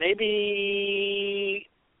catch it. Maybe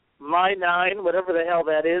My 9, whatever the hell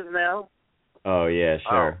that is now. Oh, yeah,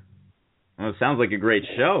 sure. Well, it sounds like a great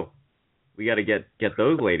show. We got to get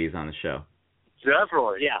those ladies on the show.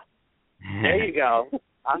 Definitely. Yeah. There you go.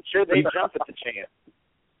 I'm sure they jump at the chance.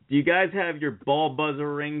 Do you guys have your ball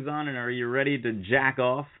buzzer rings on, and are you ready to jack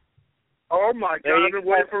off? Oh, my God. I've been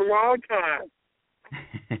waiting for a long time.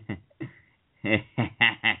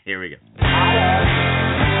 Here we go.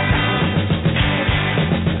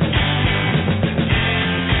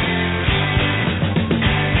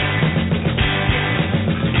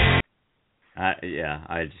 Yeah,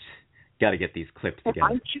 I just got to get these clips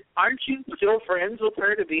together. Aren't you still friends with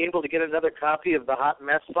her to be able to get another copy of the Hot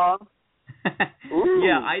Mess song?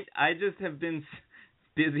 Yeah, I just have been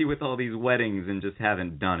busy with all these weddings and just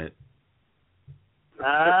haven't done it.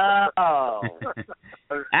 Oh.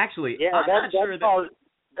 Actually, yeah, I'm not sure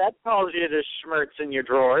that calls you to schmerts in your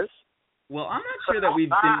drawers. Well, I'm not sure that we've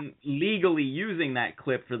been legally using that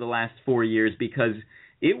clip for the last 4 years because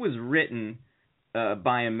it was written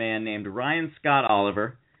by a man named Ryan Scott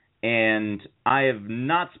Oliver, and I have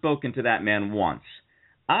not spoken to that man once.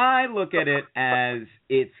 I look at it as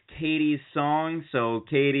it's Katie's song, so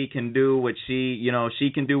Katie can do what she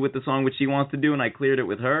can do with the song what she wants to do, and I cleared it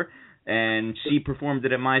with her, and she performed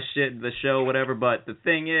it at the show, whatever. But the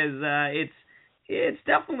thing is, it's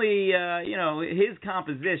definitely his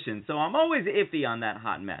composition, so I'm always iffy on that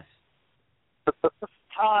Hot Mess.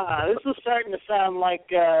 This is starting to sound like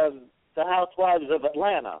the Housewives of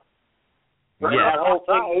Atlanta. Yeah. That whole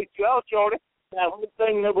thing. That whole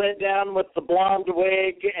thing that went down with the blonde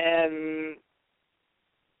wig and,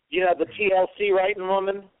 the TLC writing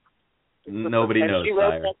woman. Nobody knows,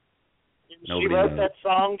 She wrote that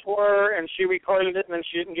song for her, and she recorded it, and then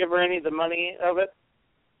she didn't give her any of the money of it.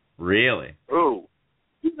 Really? Ooh.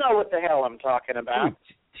 You know what the hell I'm talking about. Ooh,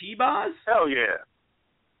 T-Boz? Hell yeah.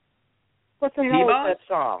 What the hell is that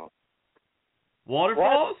song?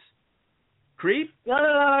 Waterfalls? What? Creep?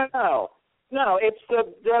 No, it's the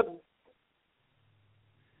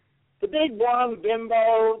big blonde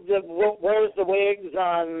bimbo that wears the wigs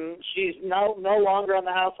on. She's no longer on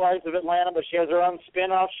the Housewives of Atlanta, but she has her own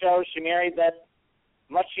spin-off show. She married that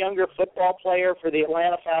much younger football player for the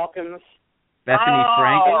Atlanta Falcons. Bethany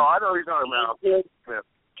Frankel? Oh, I know who you're talking about.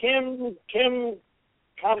 Kim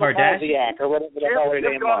Kardashian? or whatever the hell her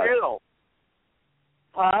name was.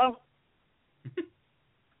 Huh?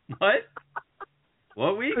 What?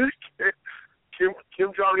 What week? Kim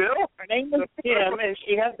Jong-il? Her name was Kim, and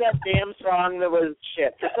she had that damn song that was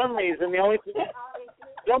shit. For some reason, the only thing...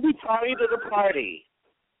 Don't be tardy to the party.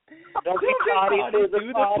 Don't be tardy to the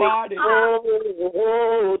party.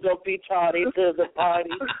 Oh, don't be tardy to the party.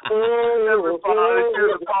 Oh,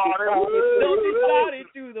 don't be tardy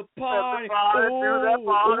to the party.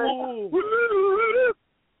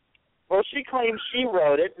 Well, she claims she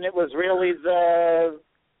wrote it, and it was really the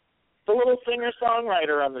little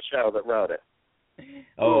singer-songwriter on the show that wrote it.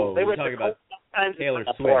 Oh, they we're talking about Taylor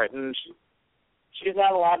Swift. And she's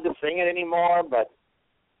not allowed to sing it anymore, but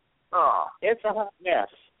it's a hot mess.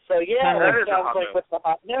 So, yeah, that sounds like what the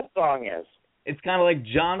Hot Mess song is. It's kind of like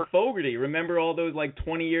John Fogerty. Remember all those,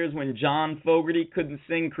 20 years when John Fogerty couldn't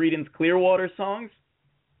sing Creedence Clearwater songs?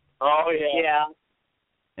 Oh, yeah.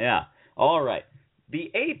 Yeah. All right.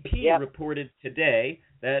 The AP reported today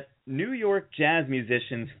that New York jazz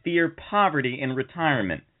musicians fear poverty in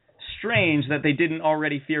retirement. Strange that they didn't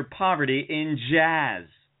already fear poverty in jazz.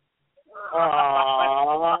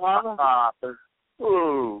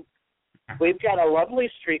 Ooh. We've got a lovely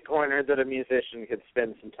street corner that a musician could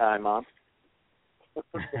spend some time on.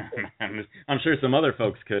 I'm sure some other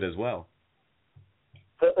folks could as well.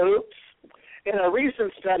 Oops. In a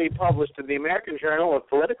recent study published in the American Journal of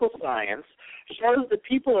Political Science, shows that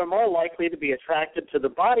people are more likely to be attracted to the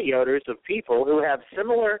body odors of people who have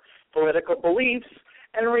similar political beliefs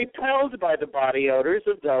and repelled by the body odors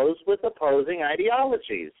of those with opposing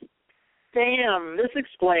ideologies. Damn, this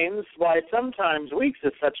explains why sometimes Weeks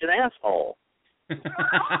is such an asshole.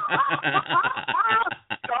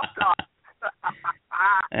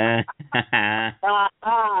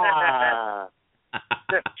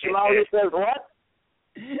 Shimali says what?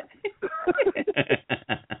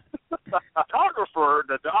 Photographer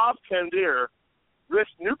Nadav Kandir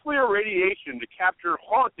risked nuclear radiation to capture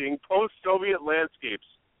haunting post-Soviet landscapes.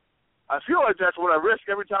 I feel like that's what I risk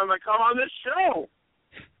every time I come on this show.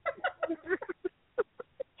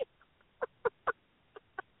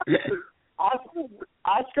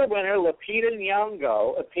 Oscar winner Lupita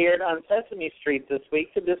Nyong'o appeared on Sesame Street this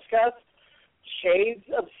week to discuss shades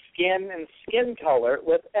of skin and skin color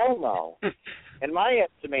with Elmo. In my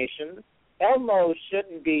estimation, Elmo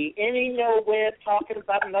shouldn't be nowhere talking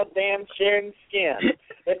about no damn sharing skin.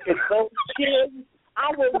 If it's those kids,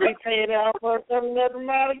 I wouldn't be paying Elmo some other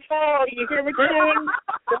amount of call. You hear me, King?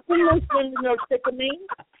 Don't be listening to no tick of me.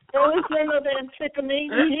 Don't listen to no damn tick of me.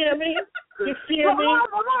 You hear me? You feel me?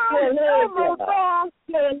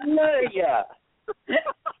 Hallelujah.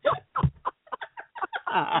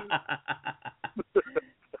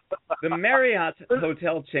 The Marriott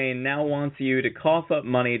hotel chain now wants you to cough up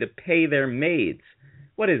money to pay their maids.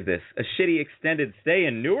 What is this, a shitty extended stay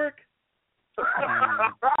in Newark?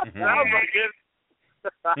 Sounds like it.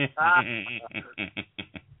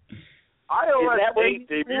 iOS 8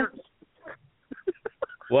 debuted.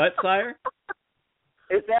 What, sire?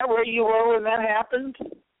 Is that where you were when that happened?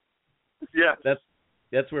 Yes.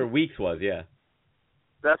 That's where Weeks was, yeah.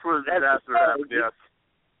 That's where the disaster happened, yes.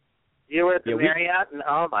 You were at the Marriott, and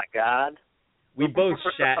oh my God. We both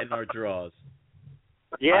shat in our drawers.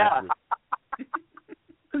 Yeah.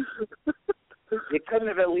 You couldn't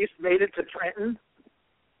have at least made it to Trenton?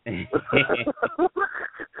 I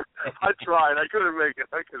tried. I couldn't make it.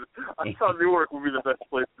 I thought Newark would be the best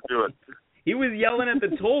place to do it. He was yelling at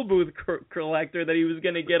the toll booth collector that he was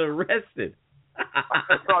going to get arrested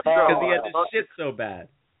because he had to shit so bad.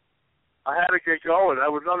 I had to get going. I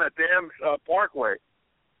was on that damn parkway.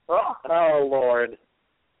 Oh, Lord.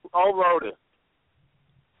 All loaded.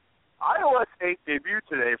 iOS 8 debuted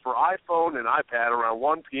today for iPhone and iPad around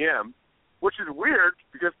 1 p.m., which is weird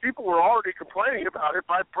because people were already complaining about it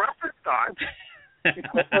by breakfast time.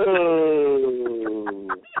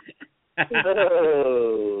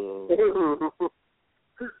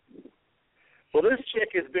 Well, this chick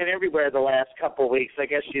has been everywhere the last couple of weeks. I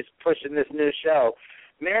guess she's pushing this new show.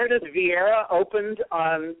 Meredith Vieira opened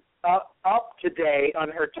up today on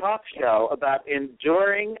her talk show about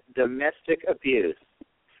enduring domestic abuse.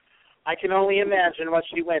 I can only imagine what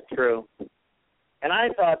she went through. And I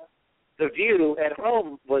thought the view at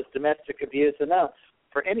home was domestic abuse enough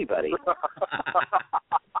for anybody.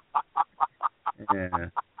 Yeah.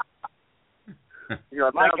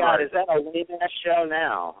 My God, is that a lame-ass show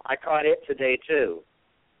now? I caught it today, too.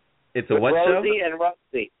 It's a what show? Rosie and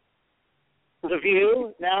Rosie. The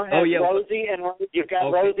View now has Rosie and Rosie. You've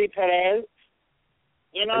got Rosie Perez.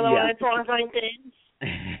 You know the one that talks like this?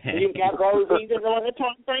 You've got Rosie, the one that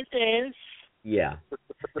talks like this. Yeah.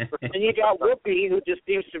 And you got Whoopi, who just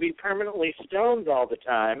seems to be permanently stoned all the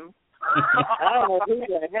time. I don't know who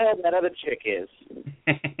the hell that other chick is.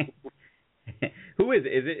 Who is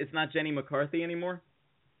it? It's not Jenny McCarthy anymore?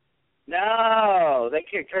 No, they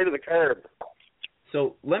kicked her to the curb.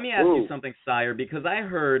 So let me ask you something, sire, because I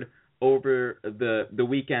heard over the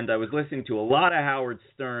weekend I was listening to a lot of Howard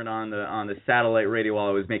Stern on the satellite radio while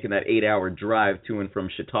I was making that 8-hour drive to and from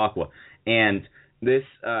Chautauqua, and this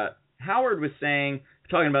Howard was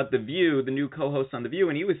talking about The View, the new co-host on The View,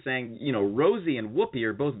 and he was saying, Rosie and Whoopi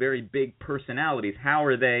are both very big personalities. How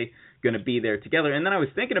are they going to be there together? And then I was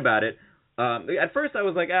thinking about it. At first I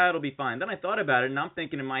was like, it'll be fine. Then I thought about it, and I'm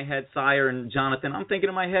thinking in my head, Sire and Jonathan, I'm thinking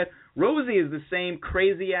in my head, Rosie is the same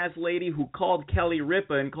crazy-ass lady who called Kelly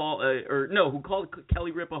Ripa who called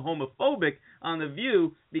Kelly Ripa homophobic on The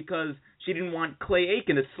View because she didn't want Clay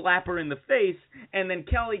Aiken to slap her in the face, and then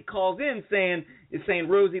Kelly calls in saying,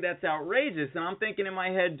 Rosie, that's outrageous. And I'm thinking in my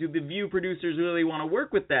head, do The View producers really want to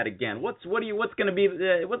work with that again? What's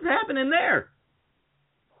happening there?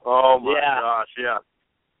 Oh my gosh, yeah.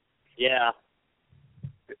 Yeah.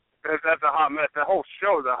 That's a hot mess. The whole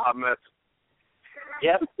show is a hot mess.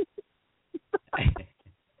 Yep.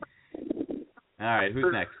 All right,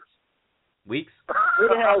 who's next? Weeks? Who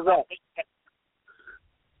the hell is that?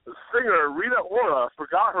 The singer Rita Ora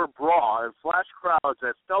forgot her bra and flashed crowds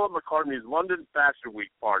at Stella McCartney's London Fashion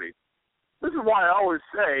Week party. This is why I always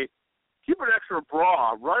say, keep an extra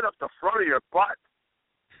bra right up the front of your butt.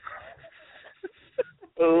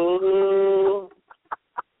 Ooh.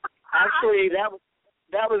 Actually, that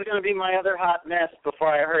was going to be my other hot mess before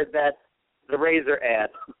I heard the Razor ad.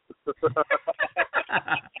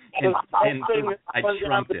 I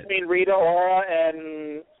trumped it. Between Rita Ora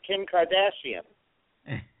and Kim Kardashian.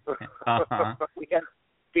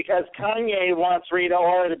 Because Kanye wants Rita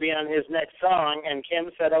Ora to be on his next song, and Kim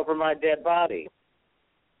said, "Over my dead body."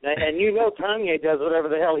 And Kanye does whatever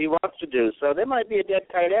the hell he wants to do, so there might be a dead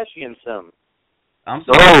Kardashian soon. I'm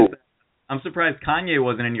surprised Kanye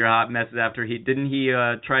wasn't in your hot messes after he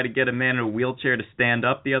try to get a man in a wheelchair to stand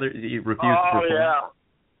up he refused to perform. Oh, yeah.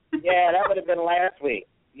 Yeah, that would have been last week.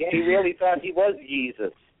 Yeah, he really thought he was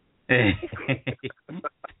Jesus.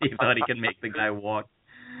 He thought he could make the guy walk.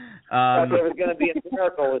 Thought there was going to be a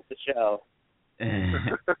miracle with the show.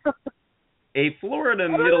 A Florida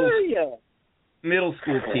middle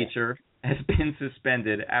school teacher has been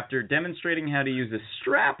suspended after demonstrating how to use a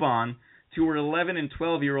strap-on to her 11 and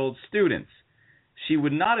 12-year-old students. She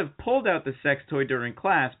would not have pulled out the sex toy during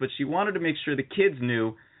class, but she wanted to make sure the kids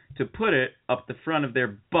knew to put it up the front of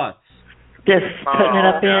their butts. Just putting it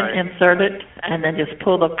up in, insert it, and then just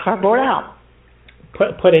pull the cardboard out.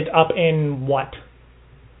 Put it up in what?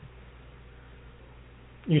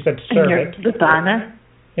 You said serve it. In your vagina.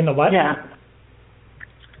 In the what? Yeah.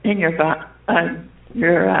 In your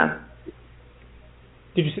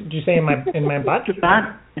Did you say in my butt?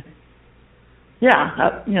 Yeah,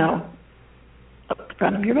 up the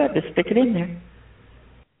front of your butt. Just stick it in there.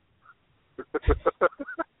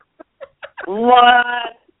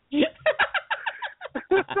 What?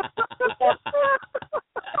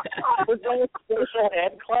 Was that a special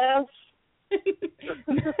ed class?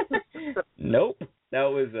 Nope. That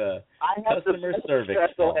was a customer service.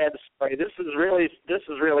 Special ed story. This is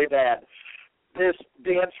really bad. This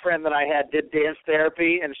dance friend that I had did dance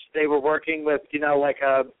therapy, and they were working with like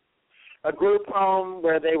a group home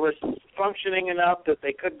where they were functioning enough that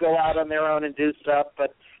they could go out on their own and do stuff,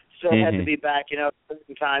 but still had to be back at a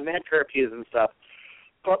certain time. They had curfews and stuff.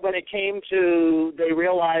 But when it came to, they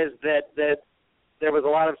realized that there was a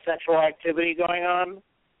lot of sexual activity going on.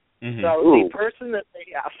 So the person that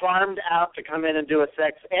they farmed out to come in and do a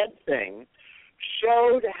sex ed thing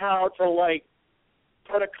showed how to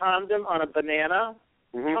put a condom on a banana.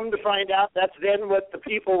 Come to find out, that's then what the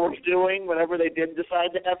people were doing whenever they did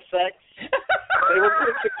decide to have sex. They were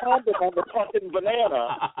putting the condom on the fucking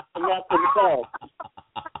banana and not themselves.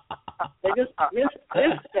 They just missed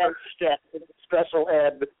that step in special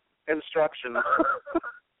ed instruction.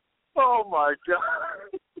 Oh my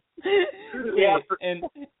God. Yeah, and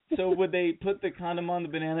so would they put the condom on the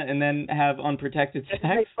banana and then have unprotected sex?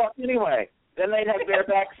 They fuck anyway. Then they'd have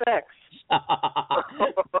bareback sex.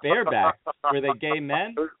 Bareback? Were they gay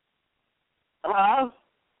men? Huh?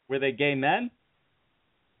 Were they gay men?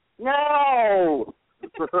 No.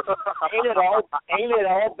 Ain't it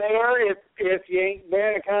all bare if you ain't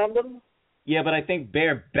wearing a condom? Yeah, but I think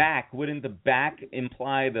bareback, wouldn't the back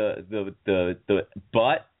imply the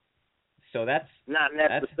butt? So that's not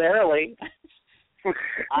necessarily.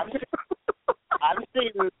 I've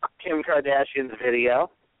seen Kim Kardashian's video.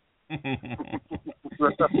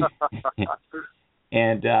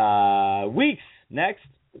 And Weeks next.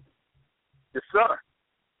 Yes, sir.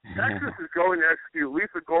 Texas is going to execute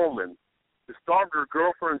Lisa Goldman, who starved her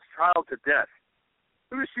girlfriend's child to death.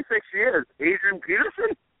 Who does she think she is? Adrian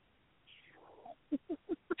Peterson?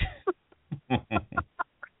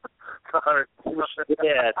 Sorry.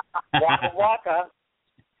 Yeah. Waka.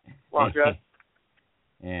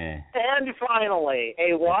 Yeah. And finally,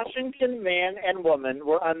 a Washington man and woman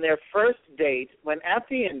were on their first date when at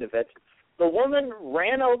the end of it, the woman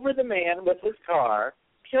ran over the man with his car,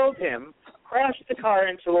 killed him, crashed the car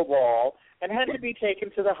into a wall, and had to be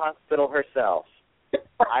taken to the hospital herself.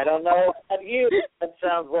 I don't know about you. That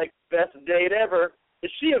sounds like the best date ever.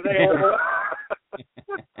 Is she available?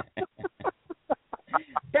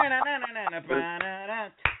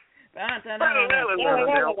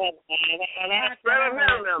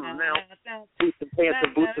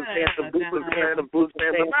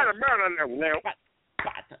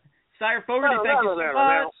 Sire Fogarty, thank you so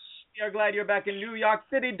much. We are glad you're back in New York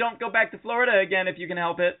City. Don't go back to Florida again if you can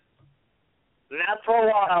help it. Not for a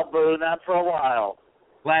while, Boo. Not for a while.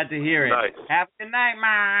 Glad to hear it. Nice. Have a good night,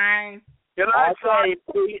 mine. Good night, okay,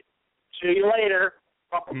 see you later.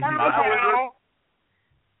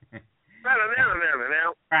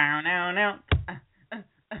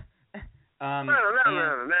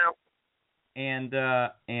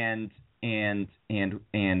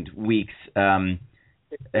 And Weeks.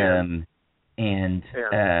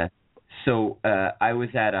 So I was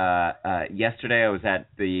at yesterday. I was at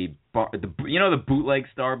the bootleg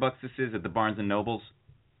Starbucks this is at the Barnes and Nobles.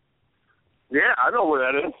 Yeah, I know where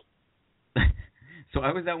that is. So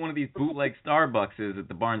I was at one of these bootleg Starbuckses at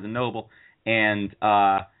the Barnes and Noble, and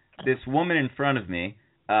this woman in front of me,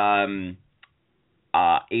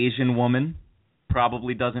 Asian woman,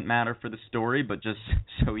 probably doesn't matter for the story, but just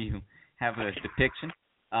so you have a depiction.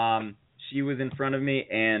 She was in front of me,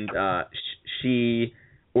 and she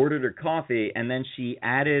ordered her coffee, and then she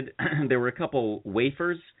added, there were a couple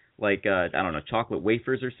wafers, like, chocolate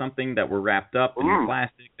wafers or something that were wrapped up in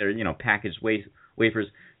plastic. They're, packaged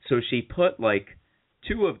wafers. So she put,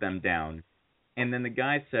 2 of them down, and then the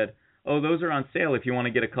guy said, "Oh, those are on sale if you want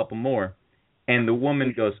to get a couple more." And the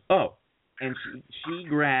woman goes, "Oh, and she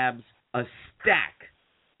grabs a stack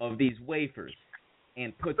of these wafers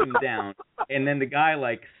and puts them down, and then the guy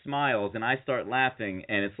like smiles, and I start laughing,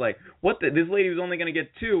 and it's like, what the? This lady was only going to get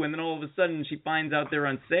 2, and then all of a sudden she finds out they're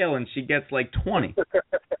on sale, and she gets like 20.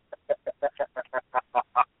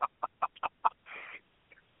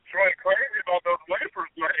 She went crazy about those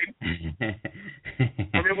wafers, man.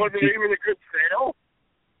 I mean, was it even a good sale?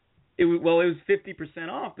 It was 50%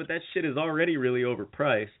 off, but that shit is already really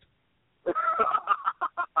overpriced.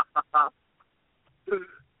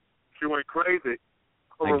 She went crazy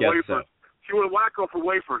over I guess wafers. so. She went wacko for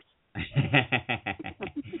wafers.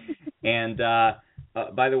 And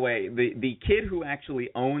by the way, the kid who actually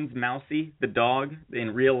owns Mousy, the dog,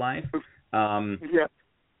 in real life, Yeah.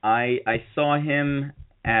 I saw him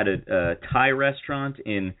at a Thai restaurant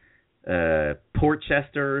in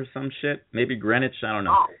Portchester or some shit, maybe Greenwich, I don't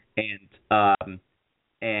know. Oh.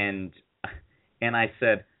 And I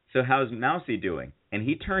said, so how's Mousy doing? And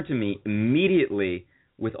he turned to me immediately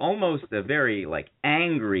with almost a very like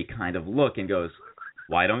angry kind of look and goes,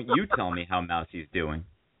 why don't you tell me how Mousy's doing?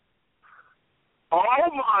 Oh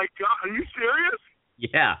my God, are you serious?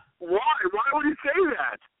 Yeah. Why? Why would he say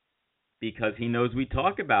that? Because he knows we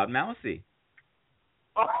talk about Mousy.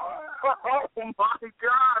 Oh my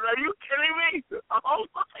God, are you kidding me? Oh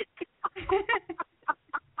my God.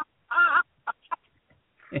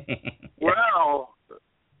 Well,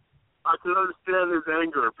 I can understand his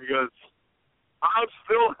anger because I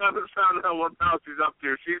still haven't found out what Mousy's up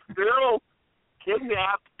to. She's still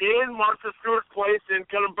kidnapped in Martha Stewart's place in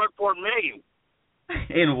Kennebunkport, Maine.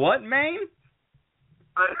 In what, Maine?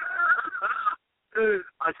 I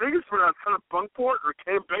think it's pronounced Kennebunkport or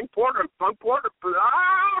Kennebunkport or Bunkport.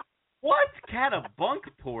 What?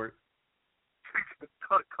 Kennebunkport?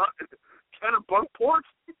 Kennebunkport?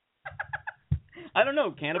 I don't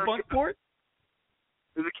know. Kennebunkport?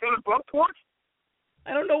 Is it Kennebunkport?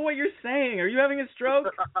 I don't know what you're saying. Are you having a stroke?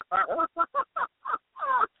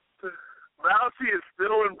 Mousy is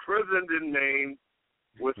still imprisoned in Maine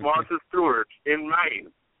with Martha Stewart in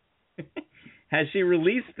Maine. Has she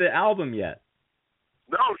released the album yet?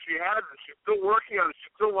 No, she hasn't. She's still working on it.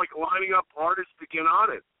 She's still like lining up artists to get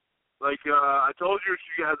on it. Like I told you,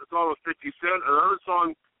 she has a song with 50 Cent, another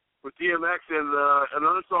song with DMX, and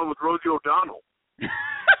another song with Rosie O'Donnell.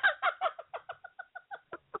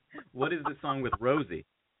 What is the song with Rosie?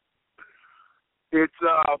 It's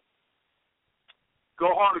Go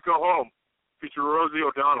Hard or Go Home, featuring Rosie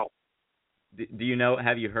O'Donnell. Do you know?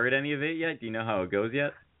 Have you heard any of it yet? Do you know how it goes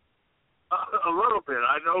yet? A little bit.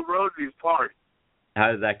 I know Rosie's part.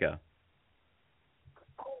 How does that go?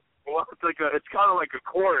 Well, it's kind of like a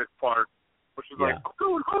chorus part, which is like, I'm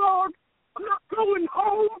going home. I'm not going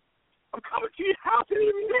home. I'm coming to your house and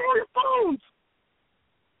eating all your phones.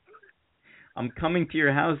 I'm coming to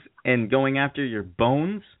your house and going after your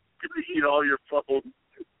bones? Eat all your phones.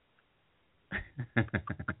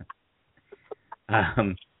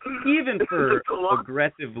 Even for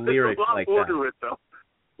aggressive lyrics like that. There's a lot more to it, though.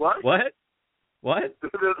 What? What?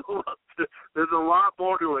 There's a lot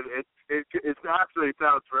more to it. It actually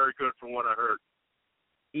sounds very good from what I heard.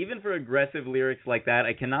 Even for aggressive lyrics like that,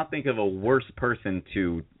 I cannot think of a worse person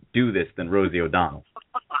to do this than Rosie O'Donnell.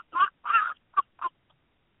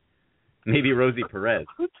 Maybe Rosie Perez.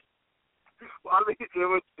 Well, I mean,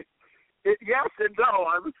 yes and no.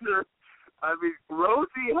 I mean,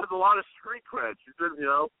 Rosie has a lot of street cred. She did,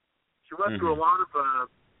 she went through a lot of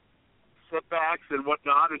setbacks and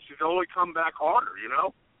whatnot, and she's only come back harder.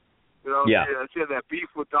 Yeah. She had that beef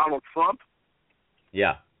with Donald Trump.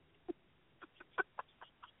 Yeah.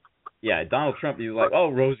 Yeah, Donald Trump, he's like, oh,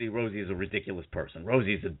 Rosie is a ridiculous person.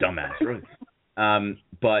 Rosie's a dumbass.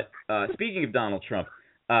 But speaking of Donald Trump,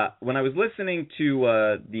 when I was listening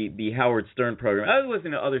to the Howard Stern program, I was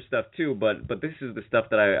listening to other stuff too, but this is the stuff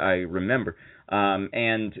that I remember.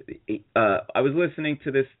 And I was listening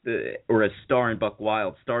to this, or as Starr and Buck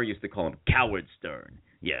Wild, Starr used to call him Coward Stern.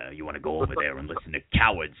 Yeah, you want to go over there and listen to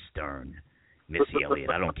Coward Stern. Missy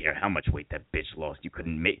Elliott, I don't care how much weight that bitch lost. You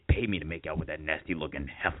couldn't pay me to make out with that nasty-looking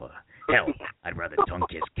heifer. Hell, I'd rather tongue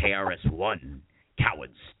kiss KRS-One.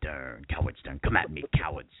 Coward Stern, come at me,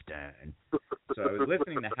 Coward Stern. So I was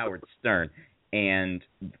listening to Howard Stern, and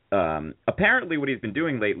apparently what he's been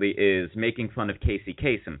doing lately is making fun of Casey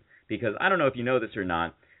Kasem, because I don't know if you know this or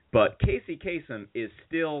not, but Casey Kasem is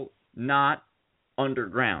still not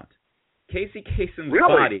underground. Casey Kasem's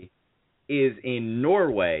body is in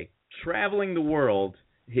Norway, traveling the world.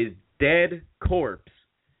 His dead corpse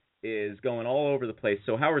is going all over the place.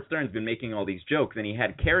 So Howard Stern's been making all these jokes, and he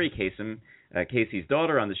had Carrie Kasem Casey's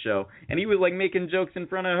daughter on the show, and he was like making jokes in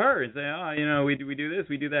front of her and saying, "Oh, you know, we do this,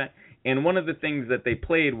 we do that." And one of the things that they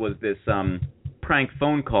played was this prank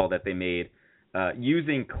phone call that they made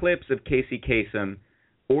using clips of Casey Kasem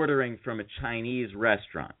ordering from a Chinese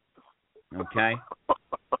restaurant. Okay?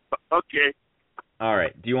 Okay. All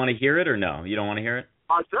right. Do you want to hear it or no? You don't want to hear it?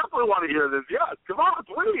 I definitely want to hear this. Yes. Come on,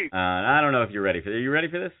 please. I don't know if you're ready for it. Are you ready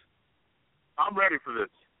for this? I'm ready for this.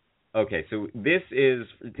 Okay, so this is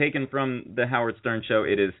taken from the Howard Stern show.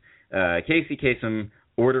 It is Casey Kasem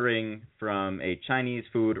ordering from a Chinese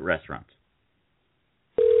food restaurant.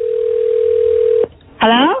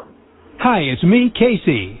 Hello? Hi, it's me,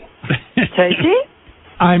 Casey. Casey?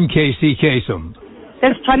 I'm Casey Kasem.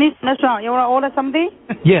 It's Chinese restaurant. You want to order something?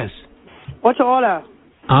 Yes, What's your order?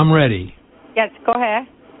 I'm ready. Yes, go ahead.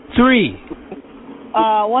 3,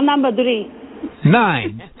 What number 3?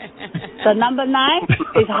 9. The number 9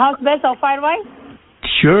 is house best or fried rice?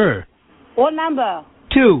 Sure. What number?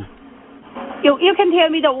 2. You can tell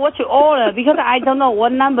me what you order because I don't know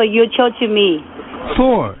what number you chose to me.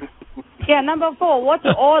 4. Yeah, number 4. What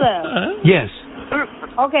you order? Yes.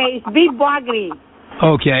 Okay, it's beef broccoli.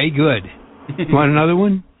 Okay, good. Want another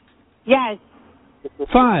one? Yes.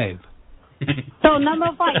 5. So number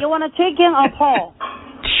 5, you want a chicken or pork?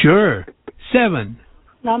 Sure. 7.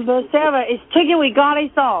 Number 7 is chicken with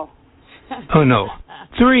garlic sauce. Oh, no.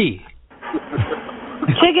 3.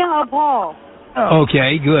 Chicken or pork?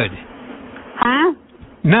 Okay, good. Huh?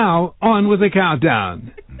 Now, on with the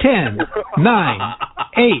countdown. 10, 9,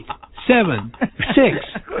 8, 7, 6,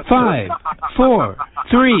 5, 4,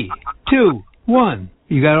 3, 2, 1.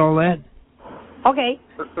 You got all that? Okay.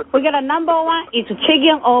 We got a number 1 is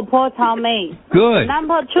chicken or pork chow mein. Good.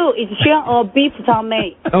 Number 2 is chicken or beef chow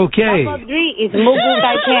mein. Okay. Number 3 is mugu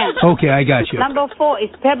gai pan. Okay, I got you. Number 4 is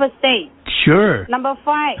pepper steak. Sure. Number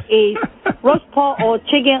 5 is roast pork or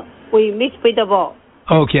chicken with mixed vegetable.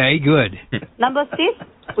 Okay, good. Number 6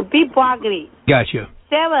 is beef broccoli. Got you.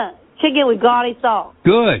 7, chicken with garlic sauce.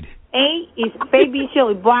 Good. 8 is baby shrimp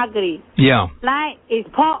with broccoli. Yeah. 9 is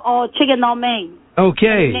pork or chicken no mein.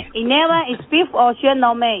 Okay. 11 is beef or chicken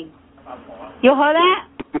no mein. You heard that?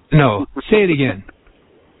 No. Say it again.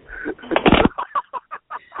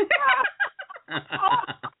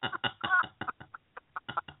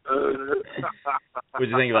 What'd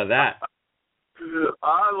you think about that?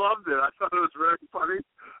 I loved it. I thought it was very funny.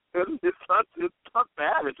 And it's not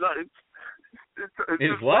bad. It's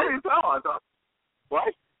It's what? funny as hell. I thought,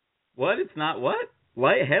 what? What? It's not what?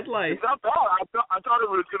 Light headlights. It's not bad. I thought it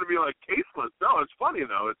was going to be like tasteless. No, it's funny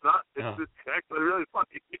though. It's not. It's actually really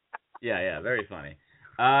funny. Yeah, very funny.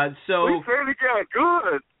 So Please say it again.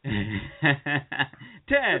 Good.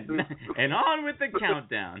 10, and on with the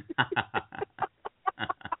countdown.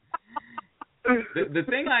 The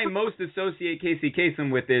thing I most associate Casey Kasem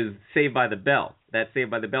with is Saved by the Bell. That Saved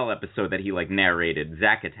by the Bell episode that he narrated,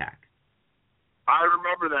 Zack Attack. I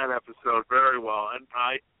remember that episode very well, and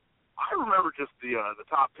I remember just the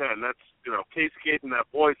top 10. That's Casey Kasem, that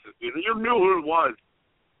voice. You knew who it was.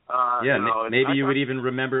 Maybe you would even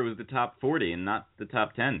remember it was the top 40 and not the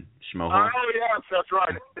top 10, Schmohawk. Oh yes, that's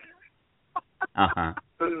right.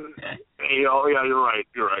 Hey, oh yeah, you're right.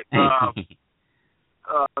 You're right.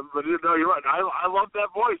 But you're right. I love that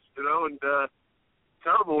voice. And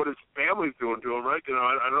terrible what his family's doing to him, right?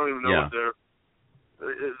 I don't even know what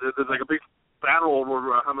there's like a big battle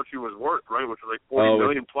over how much he was worth, right? Which was like $40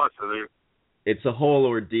 million plus. It's a whole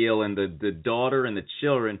ordeal, and the daughter and the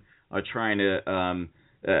children are trying to.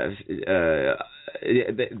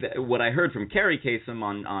 What I heard from Carrie Kasem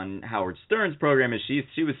on Howard Stern's program is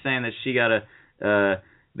she was saying that she got that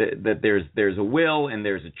there's a will and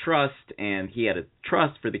there's a trust, and he had a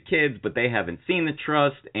trust for the kids, but they haven't seen the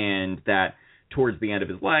trust, and that towards the end of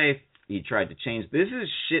his life he tried to change. This is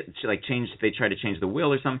shit like they tried to change the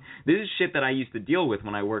will or something. This is shit that I used to deal with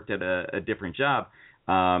when I worked at a different job,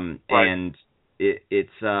 right. And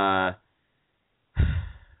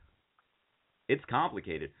it's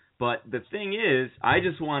complicated. But the thing is, I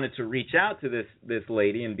just wanted to reach out to this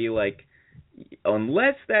lady and be like,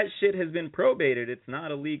 unless that shit has been probated, it's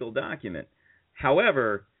not a legal document.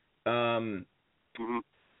 However, I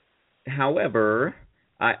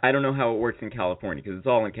don't know how it works in California, because it's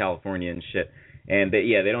all in California and shit. And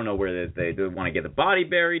they don't know where they want to get the body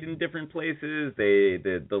buried in different places.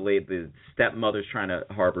 The stepmother's trying to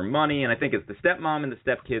harbor money, and I think it's the stepmom and the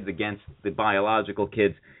stepkids against the biological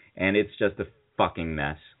kids, and it's just a fucking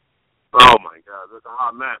mess. Oh my God, that's a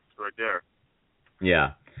hot mess right there.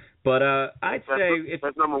 Yeah, but I'd say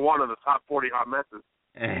that's number 1 of the top 40 hot messes.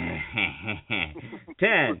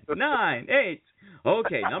 10, 9, 8.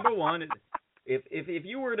 Okay, number 1 if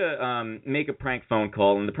you were to make a prank phone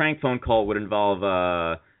call, and the prank phone call would involve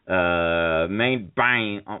mind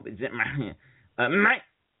buying, is it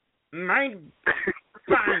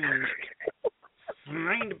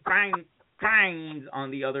mind buying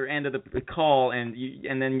on the other end of the call, and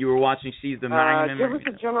then you were watching She's the Mind. Give us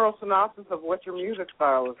a general synopsis of what your music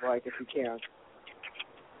style is like, if you can.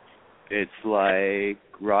 It's like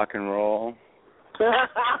rock and roll.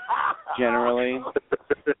 Generally.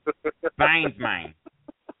 Mine's mine.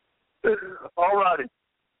 All righty.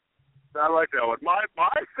 I like that one. My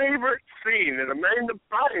favorite scene in Amanda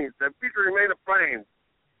Bynes, that featuring Amanda Bynes,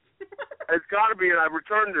 it's got to be, and I've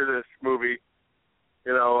returned to this movie,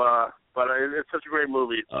 but it's such a great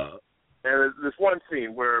movie. And there's this one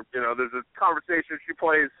scene where, there's a conversation. She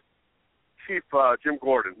plays Chief Jim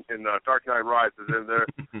Gordon in Dark Knight Rises, and they're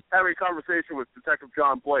having a conversation with Detective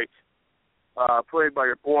John Blake, played by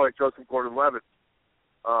your boy, Joseph Gordon-Levitt.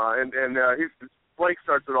 Blake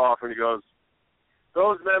starts it off, and he goes,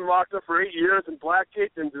 "Those men locked up for 8 years in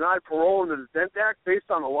Blackgate and denied parole under the Dent Act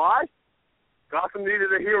based on a lie? Gotham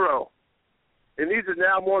needed a hero. It needs it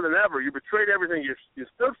now more than ever. You betrayed everything you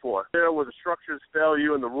stood for. There where the structures fail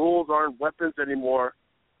you and the rules aren't weapons anymore.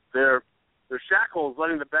 They're shackles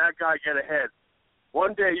letting the bad guy get ahead.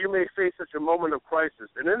 One day you may face such a moment of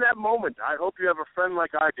crisis, and in that moment, I hope you have a friend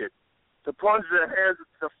like I did, to plunge their hands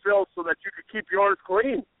into the filth so that you could keep yours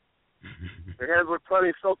clean. Their hands look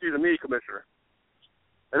plenty filthy to me, Commissioner.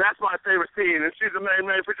 And that's my favorite scene, and she's the main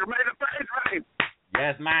feature. Made a face, right?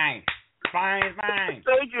 Yes, mine. Fine's mine.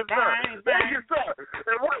 Thank you, sir. Thank you, sir.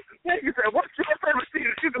 Thank you, sir. What's your favorite scene?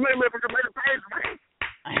 And she's the main feature. Made a face, right?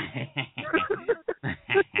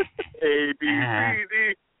 A, B, C, D.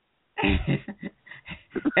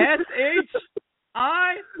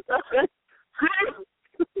 S-H-I.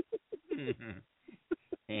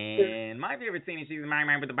 And my favorite scene is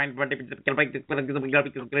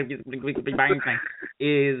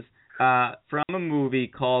from a movie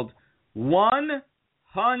called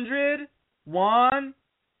 101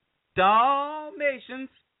 Dalmatians.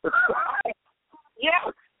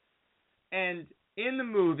 Yes. And in the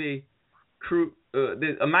movie,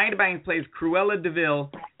 Amanda Bynes plays Cruella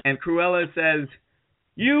DeVille, and Cruella says,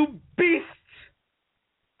 "You beasts!"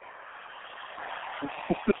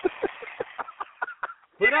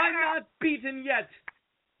 But I'm not beaten yet.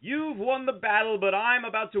 You've won the battle, but I'm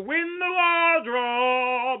about to win the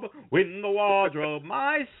wardrobe. Win the wardrobe.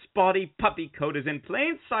 My spotty puppy coat is in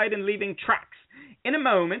plain sight and leaving tracks. In a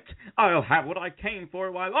moment, I'll have what I came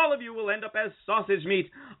for, while all of you will end up as sausage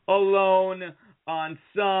meat, alone on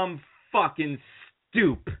some fucking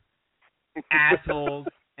stoop. Assholes.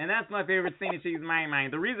 And that's my favorite scene in She's My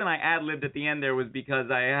Mind. The reason I ad-libbed at the end there was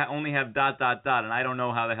because I only have ... and I don't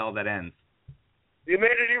know how the hell that ends. You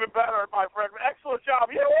made it even better, my friend. Excellent job.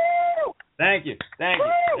 Woo! Thank you.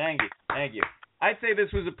 I'd say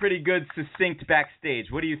this was a pretty good, succinct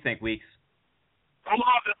backstage. What do you think, Weeks? I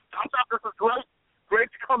thought this was great.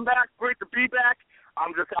 Great to come back. Great to be back.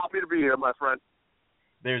 I'm just happy to be here, my friend.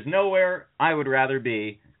 There's nowhere I would rather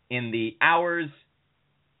be in the hours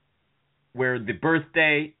where the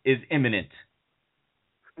birthday is imminent.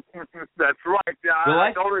 That's right.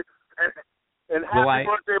 Yeah, And happy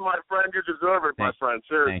birthday, my friend. You deserve it, my friend.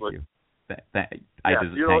 Seriously. Thank you.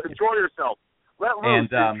 Enjoy yourself. Let loose.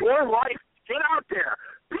 Enjoy life. Get out there.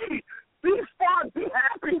 Be fun. Be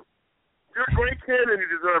happy. You're a great kid, and you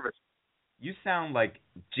deserve it. You sound like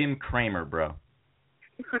Jim Cramer, bro.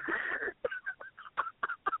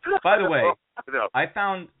 By the way, I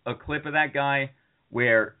found a clip of that guy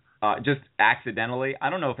where, just accidentally, I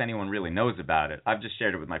don't know if anyone really knows about it. I've just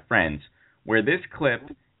shared it with my friends, where this clip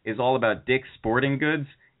is all about Dick's Sporting Goods,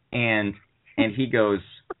 and he goes,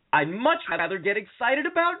 "I'd much rather get excited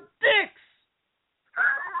about Dick's."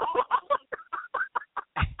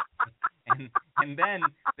 and then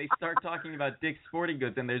they start talking about Dick's Sporting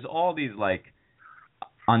Goods, and there's all these, like,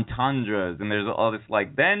 entendres, and there's all this,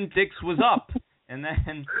 like, then Dick's was up, and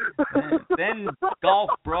then golf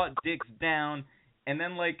brought Dick's down, and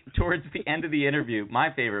then, like, towards the end of the interview, my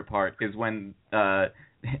favorite part is when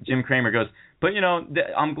Jim Cramer goes, "But,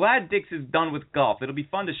 I'm glad Dick's is done with golf. It'll be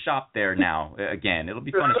fun to shop there now again. It'll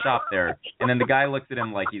be fun to shop there." And then the guy looks at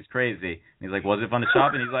him like he's crazy. And he's like, "Was it fun to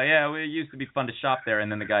shop?" And he's like, "Yeah, it used to be fun to shop there." And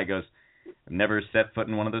then the guy goes, "I've never set foot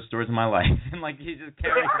in one of those stores in my life." And, like, he just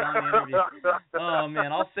carries on the interview. Oh,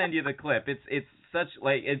 man, I'll send you the clip. It's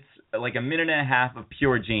like a minute and a half of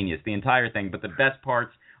pure genius, the entire thing. But the best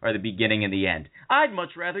parts are the beginning and the end. I'd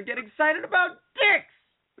much rather get excited about Dick's.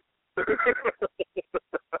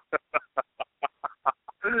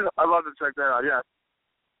 I'd love to check that out, yeah.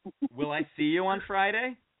 Will I see you on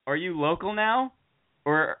Friday? Are you local now?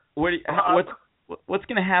 Or what's What's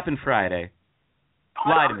gonna happen Friday?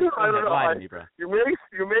 Lie to me. I don't know. Lie to me, bro. You may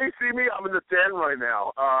see me. I'm in the den right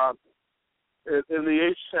now. In the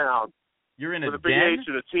H town. You're in a with a big den? H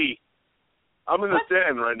and a T. I'm in the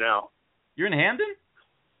den right now. You're in Hamden?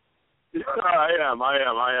 Yeah, I am.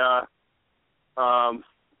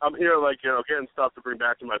 I'm here, like, getting stuff to bring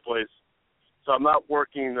back to my place. So I'm not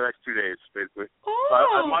working the next 2 days, basically.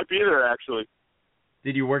 I might be there, actually.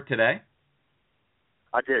 Did you work today?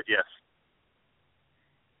 I did, yes.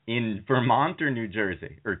 In Vermont or New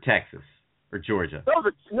Jersey or Texas or Georgia? No,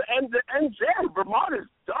 and Vermont is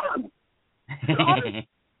done.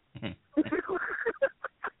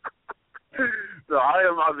 So I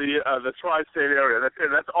am on the tri-state area. That's it.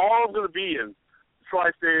 That's all I'm going to be in the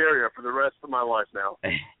tri-state area for the rest of my life now.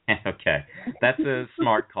 Okay, that's a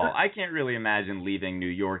smart call. I can't really imagine leaving New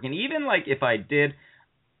York, and even like if I did,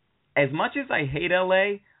 as much as I hate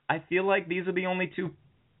LA, I feel like these are the only two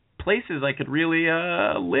places I could really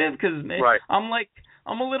live, because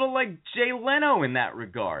I'm a little like Jay Leno in that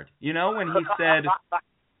regard. You know, when he said.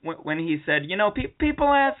 When he said, people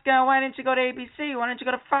ask, why didn't you go to ABC? Why didn't you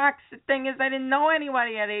go to Fox? The thing is, I didn't know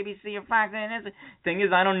anybody at ABC or Fox. And the thing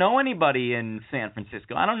is, I don't know anybody in San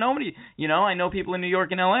Francisco. I don't know any, I know people in New York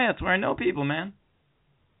and LA. That's where I know people, man.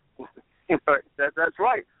 That's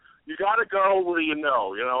right. You got to go where you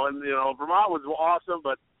know, and, Vermont was awesome,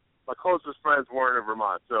 but my closest friends weren't in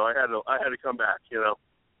Vermont, so I had to come back,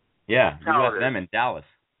 Yeah, you left them in Dallas.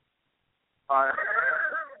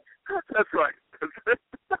 That's right.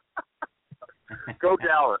 Go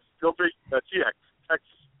Dallas. Go big TX. Texas.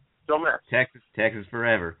 Don't mess. Texas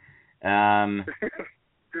forever.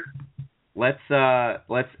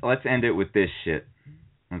 Let's end it with this shit.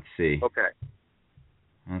 Let's see. Okay.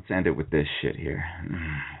 Let's end it with this shit here.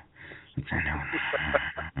 Let's end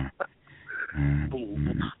it.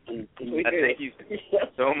 Thank you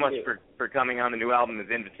so much for coming on. The new album is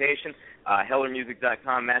Invitation.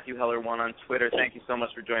 HellerMusic.com. Matthew Heller1 on Twitter. Thank you so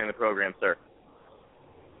much for joining the program, sir.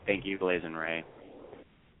 Thank you, BlazinRy.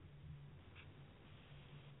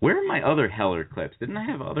 Where are my other Heller clips? Didn't I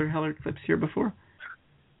have other Heller clips here before?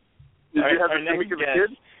 Our next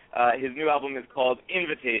guest, his new album is called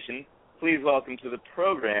Invitation. Please welcome to the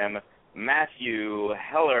program Matthew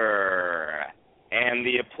Heller. And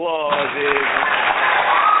the applause is...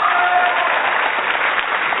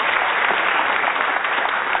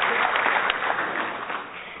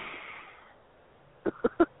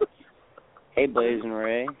 Hey,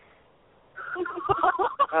 BlazinRy.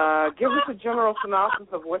 Give us a general synopsis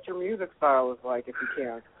of what your music style is like, if you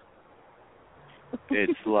can.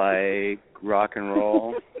 It's like rock and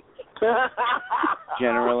roll,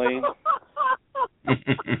 generally.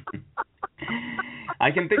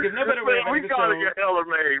 I can think of no better way of we gotta get Heller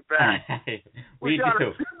made back.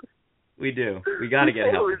 We do. We gotta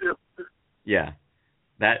get Heller. Yeah,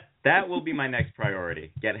 that will be my next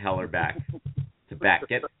priority. Get Heller back.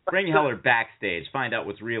 Bring Heller backstage. Find out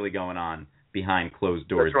what's really going on behind closed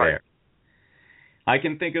doors there. I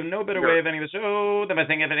can think of no better way of ending the show than by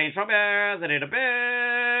saying, if it ain't trumpets, it ain't a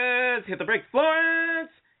biz. Hit the brakes,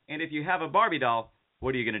 Florence. And if you have a Barbie doll,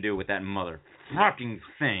 what are you going to do with that motherfucking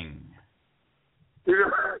thing?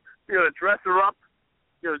 You're going to dress her up.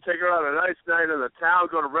 You're going to take her on a nice night in the town,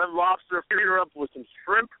 go to Red Lobster, feed her up with some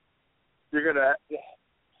shrimp. You're going to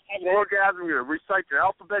have an orgasm. You're going to recite your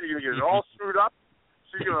alphabet. You're going to get it all screwed up.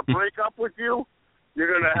 She's going to break up with you.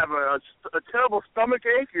 You're going to have a terrible stomach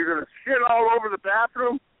ache. You're going to shit all over the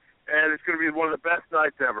bathroom, and it's going to be one of the best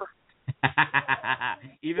nights ever.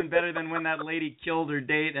 Even better than when that lady killed her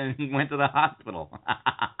date and went to the hospital.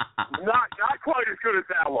 Not quite as good as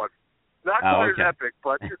that one. Not quite as epic,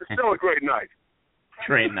 but it's still a great night.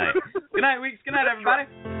 Great night. Good night, Weeks. Good night, everybody.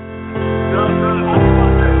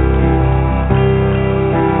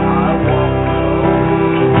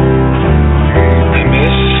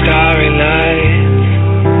 Starry night.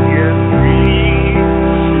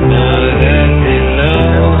 Now that they know,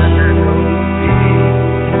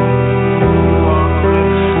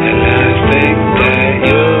 and I think that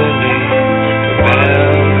you and me are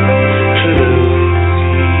bound to lose.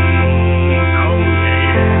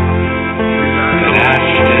 But I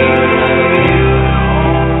still love you.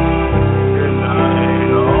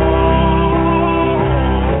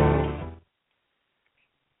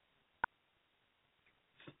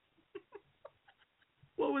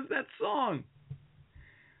 What was that song?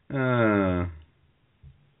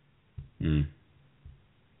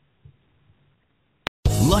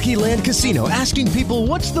 Lucky Land Casino, asking people,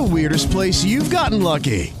 what's the weirdest place you've gotten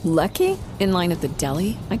lucky? Lucky? In line at the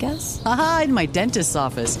deli, I guess? Aha, in my dentist's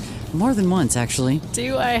office. More than once, actually.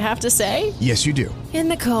 Do I have to say? Yes, you do. In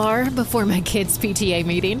the car before my kids' PTA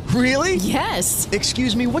meeting. Really? Yes.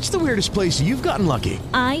 Excuse me, what's the weirdest place you've gotten lucky?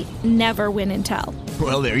 I never win and tell.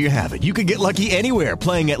 Well, there you have it. You can get lucky anywhere,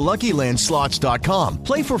 playing at LuckyLandSlots.com.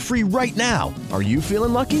 Play for free right now. Are you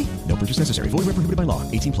feeling lucky? No purchase necessary. Void where prohibited by law.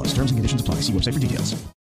 18+. Terms and conditions apply. See website for details.